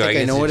right, I think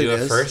I know what it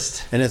is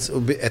first, and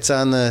it's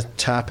on the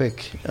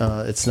topic.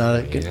 It's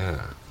not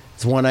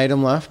it's one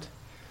item left,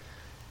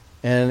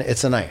 and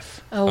it's a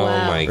knife. Oh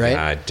wow! Oh my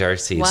God,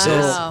 Darcy! Wow.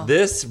 So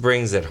this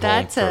brings it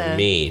home for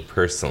me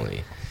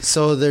personally.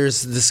 So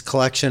there's this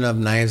collection of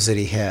knives that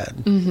he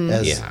had.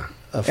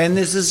 And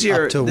this is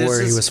up to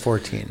where he was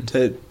 14.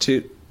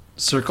 To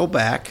circle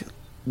back,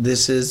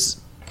 this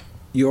is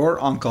your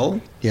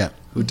uncle.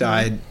 Who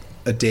died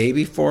a day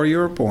before you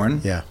were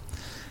born.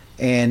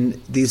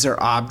 And these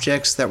are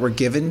objects that were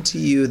given to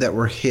you that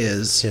were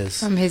his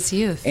from his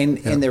youth. And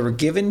they were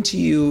given to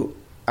you.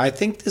 I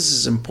think this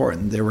is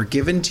important. They were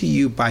given to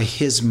you by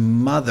his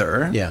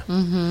mother.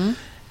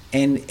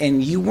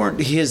 And you weren't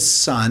his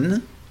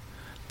son,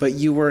 but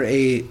you were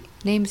a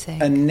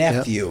namesake, a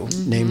nephew,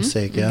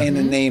 namesake, and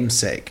a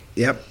namesake.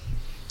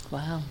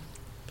 Wow.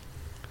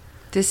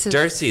 This is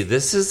Darcy.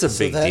 This is a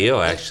big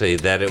deal, actually.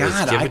 That it was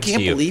given to you. I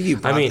can't believe you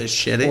brought this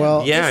shit in.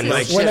 Well,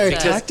 when I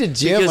talked to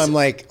Jim, I'm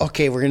like,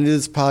 okay, we're gonna do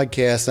this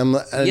podcast.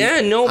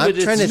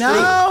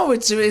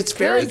 It's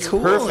very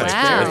cool. Perfect.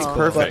 Wow. It's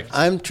perfect. But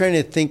I'm trying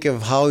to think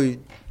of how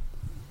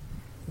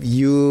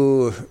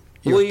your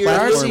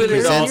platform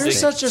presents you're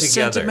such a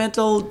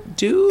sentimental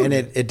dude, and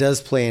it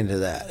does play into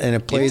that, and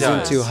it plays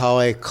into how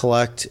I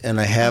collect, and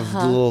I have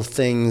the little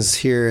things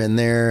here and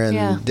there,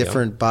 and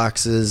different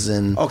boxes,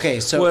 and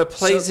it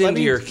plays into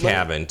your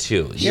cabin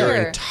too. Your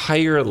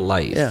entire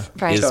life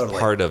is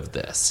part of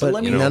this.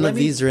 But none of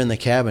these are in the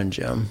cabin,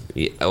 Jim.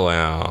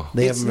 Wow,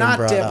 it's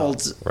not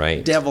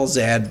devil's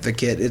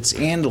advocate. It's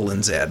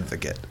Andolin's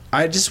advocate.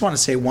 I just want to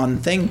say one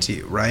thing to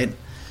you, right?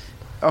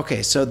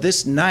 Okay, so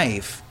this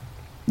knife.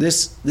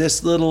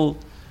 This little,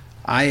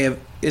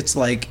 it's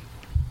like,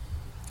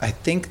 I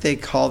think they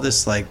call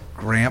this like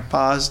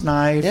grandpa's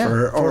knife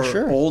or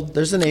sure. Old.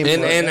 There's a name for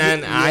it.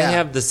 And I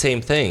have the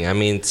same thing. I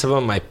mean, some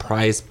of my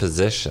prized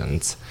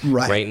possessions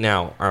right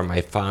now are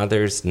my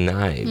father's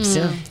knives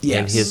and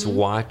his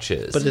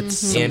watches, but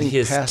it's and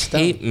his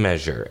tape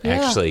measure.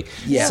 Actually,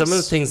 some of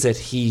the things that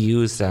he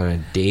used on a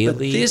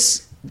daily.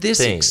 But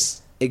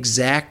this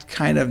exact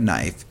kind of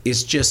knife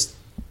is just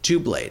two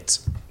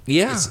blades.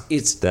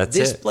 It's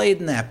this blade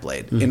and that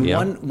blade,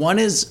 and one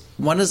is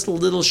a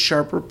little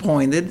sharper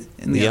pointed,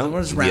 and the other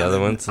one's rounded. The other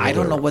one's I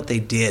don't know what they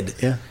did.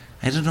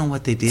 I don't know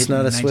what they did. It's not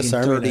in a Swiss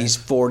Army 1930s,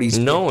 40s, 50s.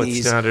 No,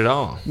 it's not at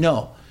all.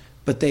 No,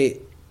 but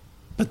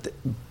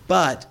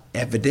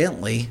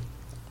evidently,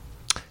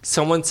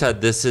 someone said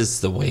this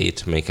is the way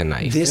to make a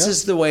knife. This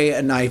is the way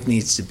a knife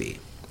needs to be,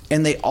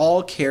 and they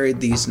all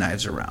carried these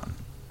knives around,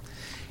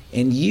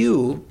 and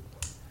you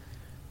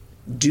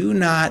do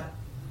not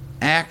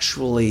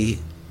actually.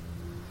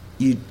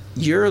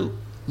 Your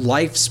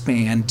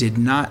lifespan did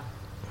not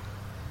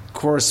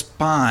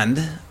correspond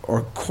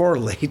or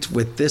correlate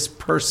with this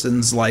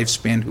person's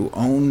lifespan who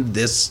owned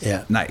this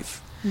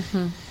knife.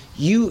 Mm-hmm.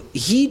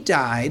 He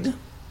died,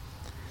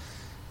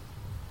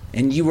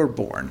 and you were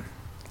born,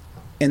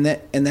 and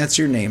that's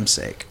your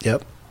namesake.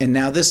 Yep. And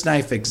now this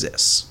knife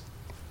exists,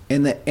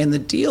 and the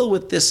deal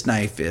with this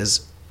knife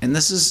is, and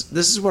this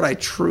is what I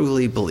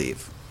truly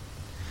believe.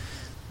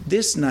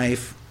 This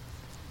knife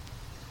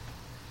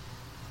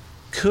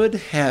could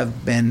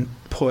have been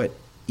put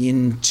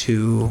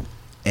into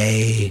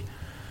a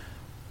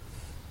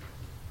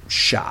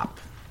shop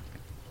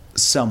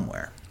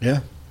somewhere.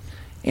 Yeah.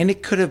 And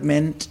it could have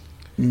meant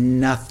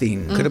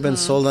nothing. Could have been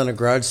sold on a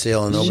garage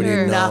sale and nobody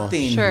would know.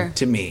 Nothing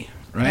to me,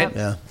 right? Yep.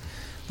 Yeah.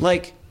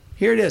 Like,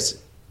 here it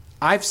is.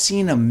 I've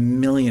seen a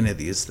million of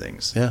these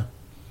things. Yeah.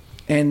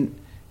 And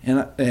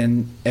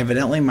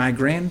evidently my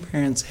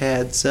grandparents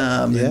had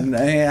some. Yeah. And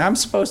I'm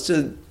supposed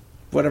to,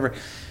 whatever.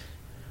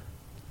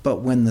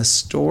 But when the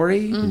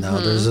story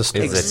there's a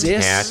story. Is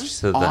attached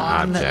to the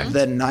object,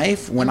 the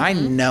knife, when I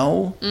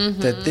know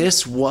that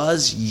this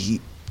was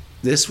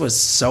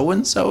so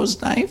and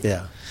so's knife,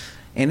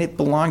 and it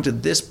belonged to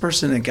this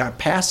person, and got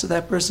passed to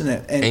that person,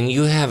 and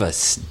you have a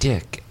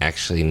stick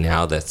actually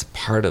now that's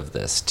part of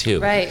this too,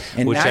 right?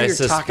 And which now I you're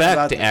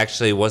suspect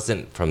actually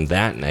wasn't from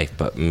that knife,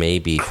 but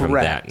maybe from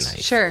that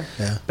knife. Sure.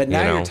 Yeah. But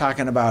now you're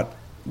talking about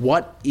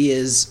what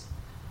is.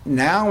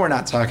 Now we're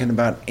not talking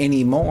about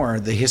anymore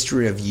the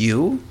history of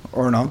you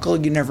or an uncle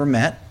you never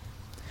met.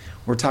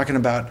 We're talking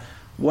about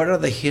what are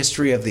the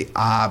history of the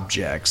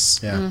objects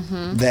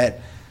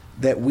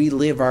that we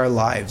live our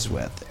lives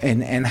with,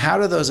 and how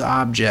do those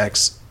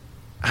objects,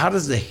 how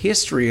does the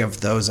history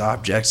of those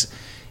objects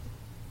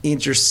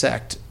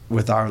intersect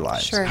with our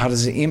lives? Sure. How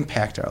does it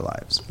impact our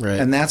lives? Right.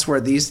 And that's where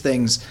these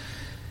things.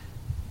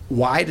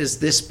 Why does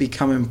this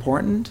become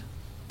important?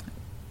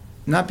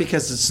 Not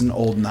because it's an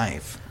old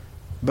knife,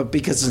 but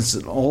because it's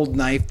an old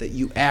knife that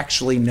you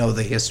actually know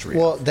the history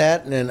of. Well,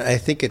 that, and I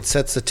think it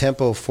sets the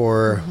tempo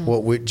for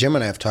what Jim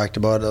and I have talked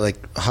about. Like,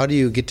 how do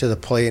you get to the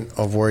point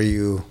of where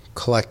you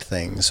collect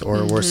things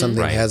or where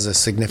something has a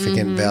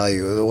significant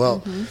value?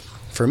 Well,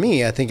 for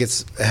me, I think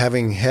it's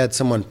having had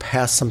someone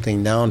pass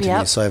something down to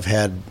me, so I've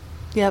had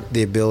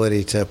the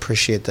ability to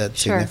appreciate that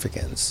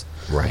significance.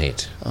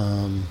 Right.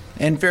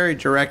 And very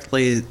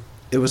directly,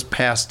 it was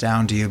passed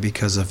down to you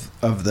because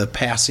of the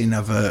passing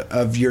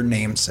of your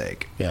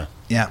namesake. Yeah.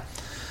 Yeah.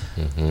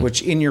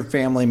 Which in your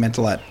family meant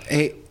a lot.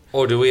 Hey.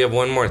 Oh, do we have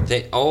one more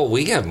thing? Oh,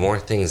 we have more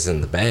things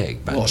in the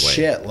bag, by the way. Well,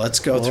 shit. Let's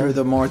go through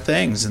the more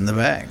things in the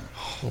bag.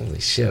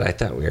 Holy shit. I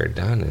thought we were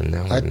done, and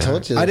now we're not. I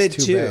told you I there's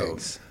did two too.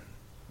 bags.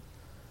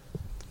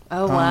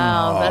 Oh,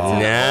 wow.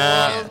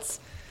 That's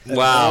an old...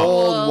 Wow.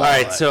 All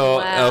right, so,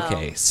 Wow.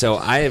 okay. So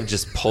I have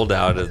just pulled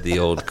out of the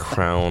old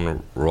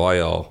Crown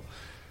Royal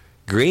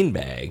green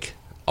bag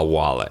a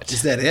wallet.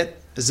 Is that it?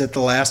 Is that the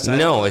last time?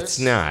 No, it's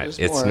not.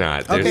 It's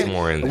not. There's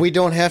more in there. We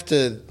don't have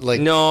to,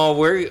 like... No,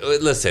 we're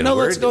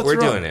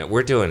doing it.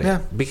 We're doing it.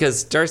 Yeah.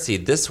 Because, Darcy,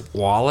 this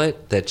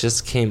wallet that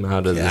just came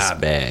out of this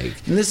bag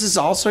And this is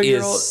also your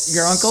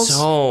uncle's?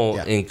 So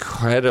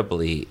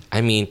incredibly...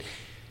 I mean,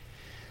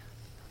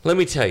 let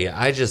me tell you,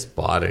 I just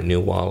bought a new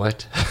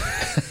wallet.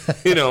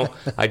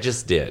 I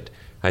just did.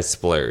 I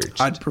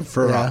splurged. I'd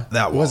prefer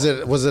that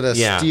wallet. Was it a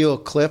steel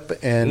clip?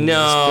 And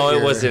no,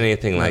 it wasn't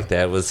anything like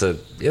that. It was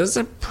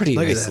a pretty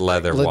nice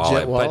leather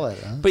wallet.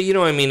 But you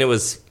know, I mean, it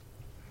was,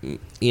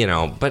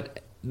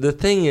 but the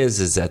thing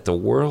is that the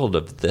world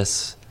of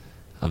this,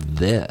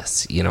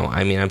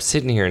 I mean, I'm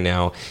sitting here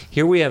now.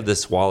 Here we have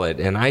this wallet,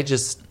 and I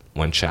just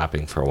went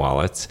shopping for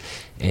wallets,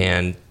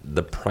 and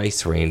the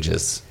price range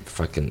is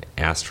fucking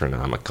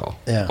astronomical.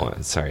 Yeah. Oh,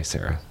 sorry,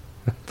 Sarah.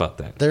 About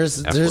that.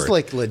 There's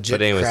like legit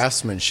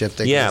craftsmanship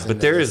that goes but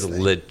into there this is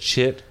thing.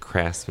 legit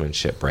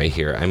craftsmanship right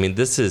here. I mean,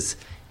 this is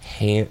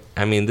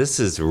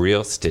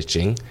real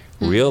stitching,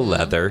 real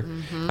leather.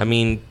 I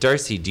mean,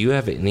 Darcy, do you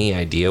have any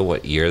idea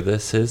what year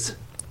this is?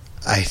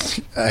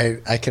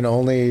 I can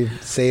only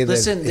say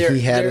Listen, that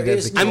he had there it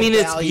as is a no I mean,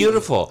 it's value.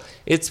 beautiful.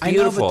 It's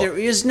beautiful. I know,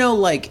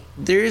 but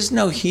there is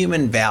no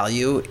human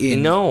value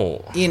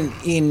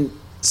in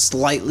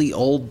slightly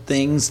old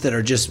things that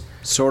are just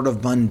sort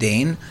of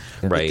mundane.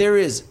 Right.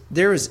 But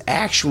there is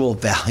actual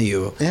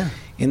value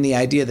in the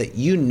idea that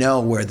you know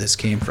where this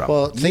came from.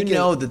 Well,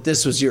 that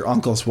this was your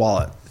uncle's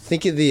wallet.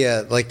 Think of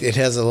the like it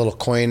has a little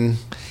coin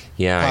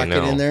I pocket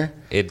know. in there.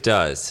 It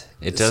does.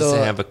 It does So,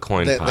 have a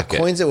coin pocket. The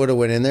coins that would have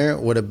went in there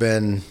would have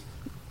been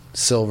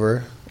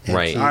silver.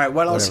 Right. All right,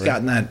 what else you got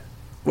in that?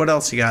 What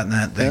else you got in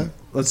that thing?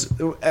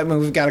 Yeah.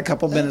 We've got a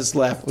couple minutes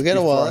left. We got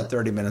a wallet.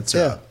 30 minutes.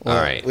 Yeah. Well,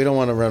 all right. We don't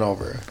want to run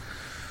over.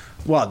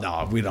 Well,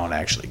 no, we don't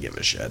actually give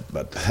a shit.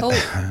 But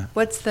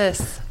what's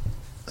this?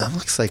 That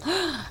looks like.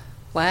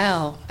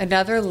 Wow,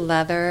 another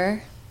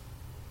leather.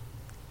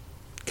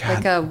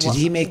 God, did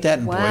he make that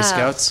in Boy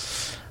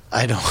Scouts?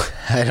 I don't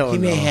know. He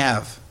may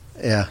have.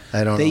 Yeah,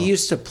 I don't know. They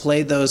used to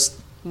play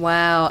those.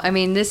 Wow, I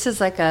mean, this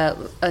is like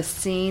a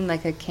scene,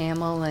 like a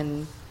camel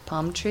and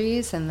palm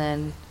trees, and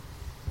then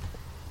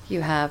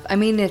you have. I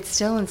mean, it's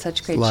still in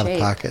such great shape. A lot of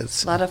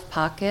pockets. A lot of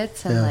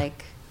pockets, and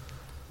like.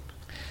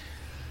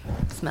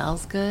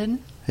 smells good.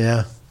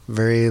 Yeah,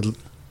 very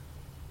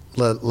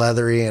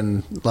leathery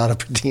and a lot of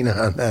patina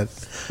on that.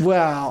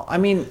 Well, I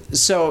mean,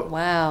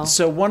 Wow.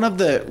 So one of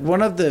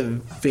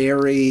the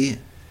very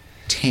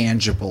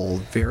tangible,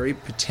 very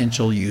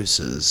potential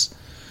uses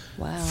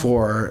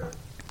for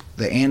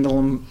the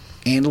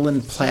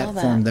Andelin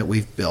platform that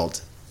we've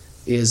built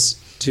is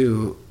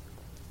to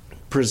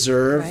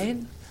preserve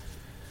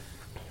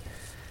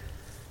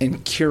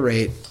and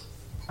curate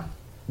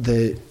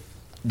the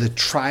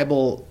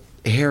tribal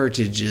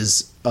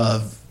heritages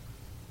of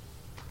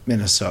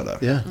Minnesota.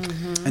 Yeah.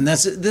 And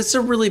that's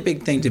a really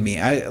big thing to me.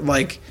 I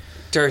like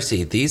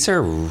Darcy, these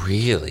are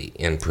really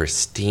in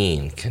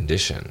pristine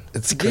condition.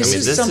 This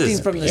is something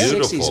from the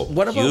 60s.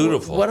 What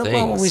about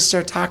when we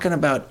start talking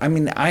about, I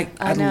mean, I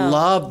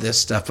love this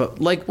stuff, but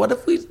like, what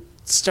if we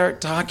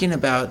start talking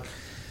about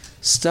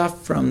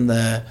stuff from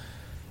the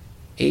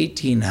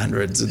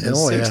 1800s and the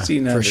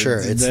 1600s? Yeah, for sure.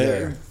 It's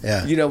there.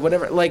 Yeah. You know,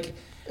 whatever. Like,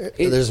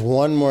 there's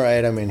one more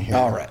item in here.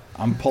 All right.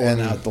 I'm pulling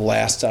out the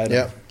last item.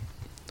 Yep.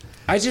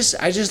 I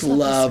just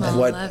love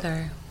what...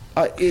 leather.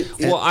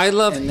 I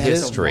love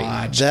history.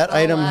 That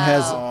item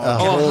has a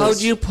whole...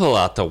 how'd you pull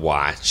out the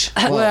watch?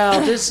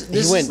 Well, this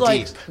is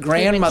like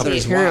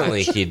grandmother's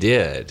Apparently watch. he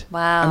did.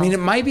 Wow. I mean, it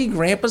might be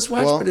grandpa's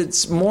watch, but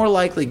it's more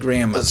likely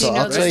grandma's. So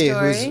I'll tell you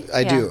who's...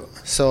 I do.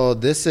 So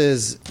this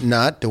is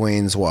not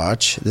Dwayne's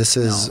watch. This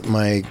is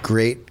my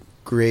great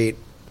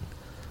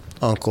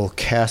uncle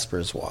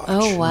Casper's watch.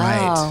 Oh,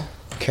 wow. Right.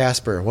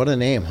 Casper, what a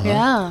name, huh?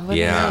 Yeah, what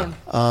a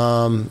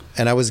name.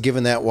 And I was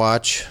given that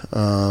watch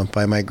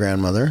by my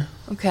grandmother.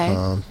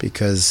 Okay.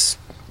 Because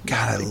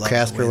God, I love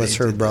Casper was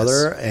her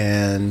brother,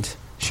 and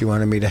she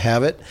wanted me to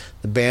have it.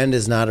 The band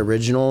is not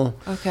original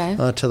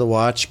to the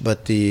watch,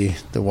 but the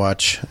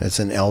watch, it's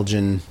an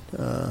Elgin.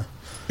 Do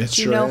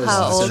you know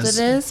how old it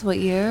is? What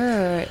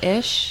year or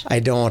ish? I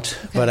don't,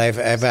 but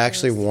I've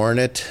actually worn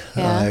it.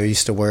 I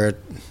used to wear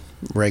it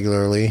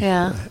regularly.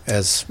 Yeah.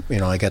 As you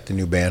know, I got the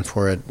new band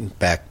for it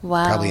back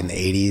probably in the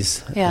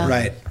 80s. Yeah.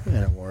 Right.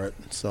 And I wore it.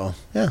 So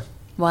yeah.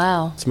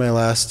 Wow. It's my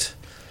last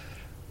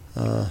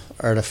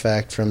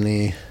artifact from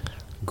the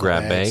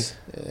grab bag.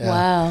 Yeah.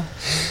 Wow.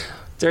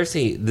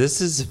 Darcy,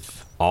 this is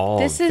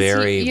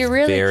very, you're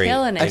really very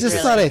killing it. I just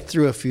thought I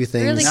threw a few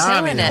things. Really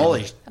killing it.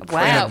 Holy wow,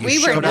 crap,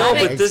 we were not. No,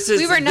 but this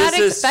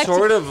is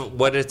sort of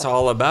what it's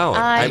all about.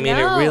 I mean,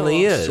 it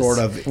really is. Sort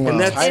of. And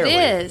that's it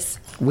is.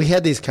 We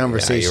had these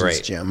conversations, yeah,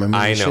 right. Jim. I mean,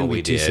 I you know shouldn't we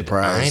be too did.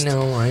 surprised. I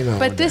know.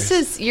 But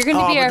you're going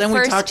to be our then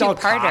first we talked all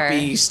two-parter.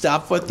 copy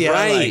stuff with you.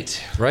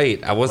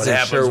 Right. I wasn't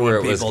sure where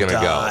it was going to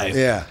go.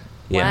 Yeah.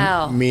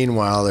 Wow.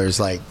 Meanwhile,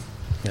 there's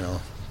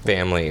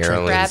family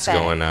heirlooms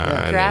going on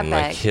and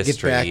like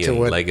history Get back to and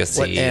what legacy.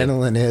 What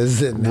Andelin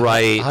is and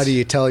how do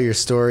you tell your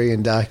story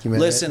and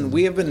document Listen, it?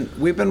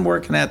 we've been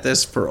working at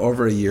this for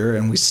over a year,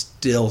 and we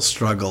still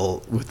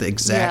struggle with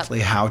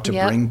exactly how to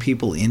bring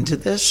people into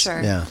this.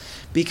 Sure. Yeah.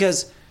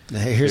 Because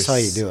here's how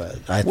you do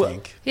it, I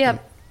think.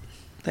 Yep.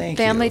 Thank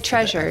Family you.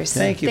 treasures.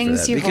 Thank you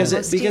Things for that. you Because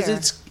hold most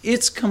dear.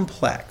 it's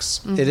complex.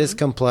 Mm-hmm. It is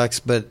complex,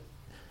 but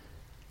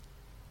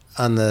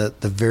on the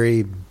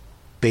very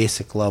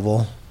basic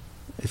level,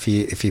 if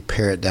you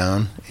pare it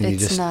down and you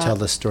just tell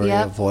the story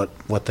of what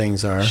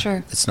things are,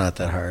 it's not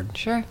that hard.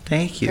 Sure.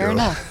 Thank you. Fair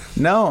enough.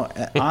 No,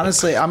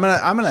 honestly,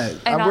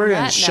 we're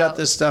gonna shut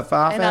this stuff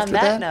off and after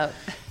on that. Note.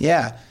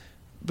 Yeah,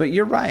 but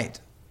you're right.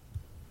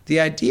 The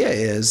idea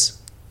is,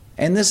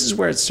 and this is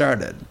where it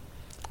started.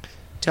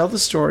 Tell the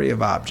story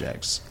of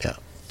objects. Yeah.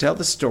 Tell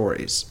the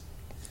stories,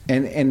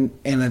 and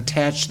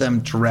attach them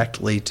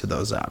directly to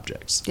those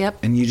objects. Yep.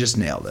 And you just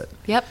nailed it.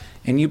 Yep.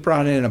 And you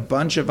brought in a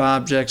bunch of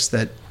objects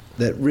that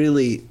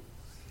really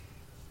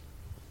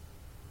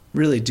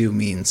do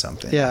mean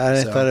something. Yeah, and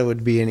I thought it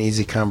would be an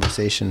easy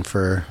conversation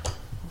for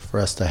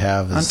us to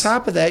have. On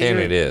top of that,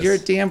 you're a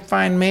damn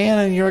fine man,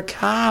 and you're a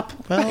cop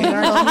in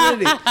our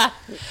community.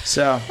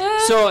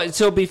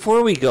 So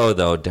before we go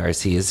though,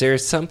 Darcy, is there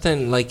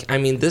something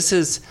this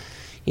is,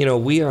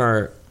 we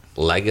are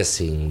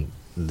legacying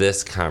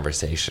this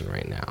conversation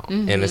right now,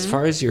 and as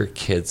far as your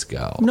kids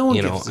go, no one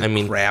gives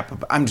a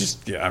crap. I'm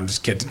just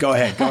kidding. Go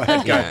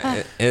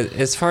ahead.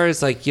 As far as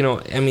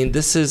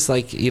this is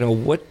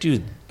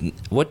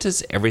what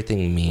does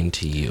everything mean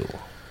to you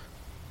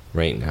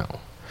right now?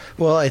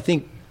 Well, I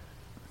think,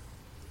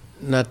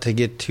 not to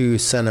get too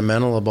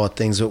sentimental about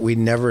things, but we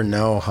never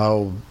know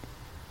how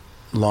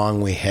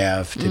long we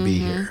have to be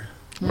here.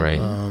 Right.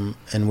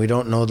 And we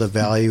don't know the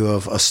value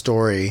of a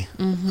story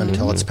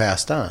until it's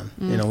passed on.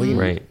 We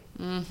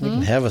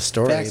can have a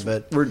story,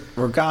 but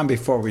we're gone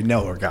before we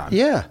know we're gone.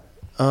 Yeah.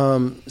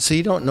 So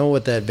you don't know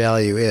what that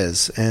value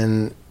is.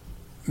 And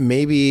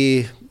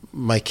maybe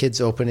my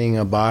kids opening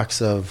a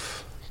box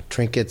of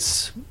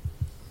trinkets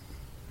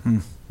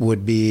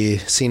would be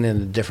seen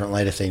in a different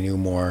light if they knew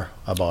more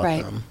about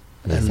them.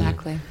 And,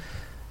 exactly.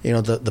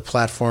 The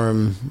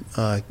platform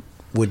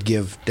would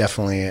give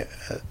definitely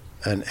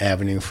an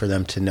avenue for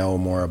them to know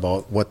more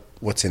about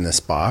what's in this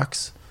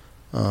box.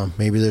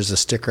 Maybe there's a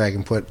sticker I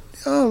can put,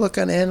 look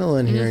on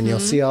Andelin here, and you'll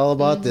see all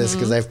about this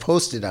because I've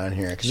posted on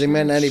here. Because they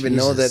might not even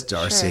know that.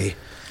 Darcy.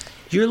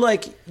 You're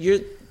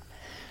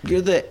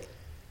the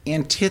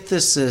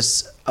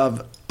antithesis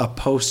of a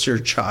poster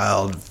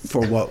child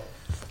for what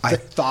I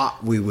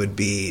thought we would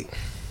be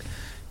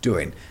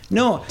doing.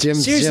 No,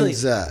 seriously.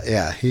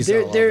 He's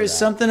there is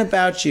something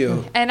about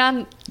you.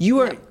 And you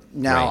are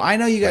now. Right, I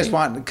know you guys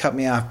want to cut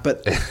me off,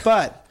 but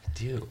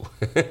do.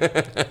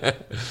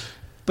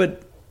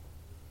 But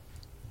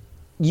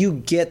you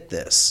get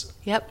this.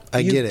 Yep.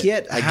 I get it. You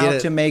get how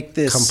to make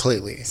this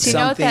completely. So you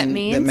know what that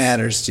means? That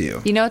matters to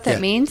you. You know what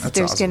that means?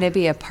 There's going to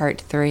be a part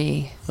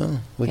 3.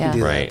 Oh, we can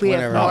do that. We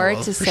have more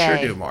to say.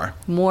 Sure do more.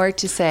 More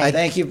to say.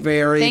 Thank you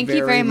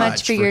very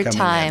much for your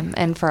time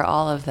and for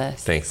all of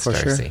this. Thanks,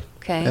 Darcy. Sure.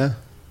 Okay. Yeah.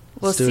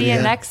 We'll see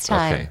you next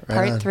time. Okay.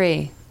 Part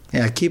 3.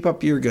 Yeah, keep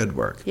up your good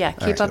work. Yeah,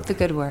 keep up the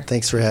good work.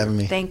 Thanks for having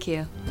me. Thank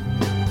you.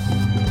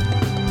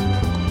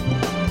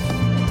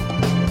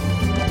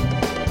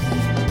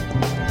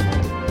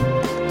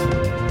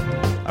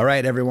 All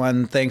right,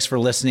 everyone. Thanks for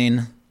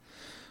listening.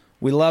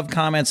 We love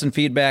comments and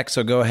feedback,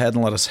 so go ahead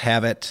and let us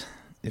have it.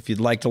 If you'd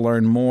like to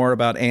learn more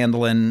about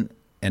Andelin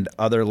and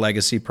other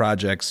legacy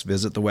projects,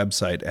 visit the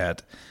website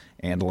at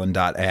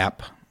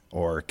andelin.app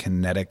or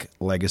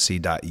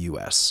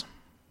kineticlegacy.us.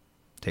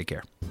 Take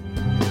care.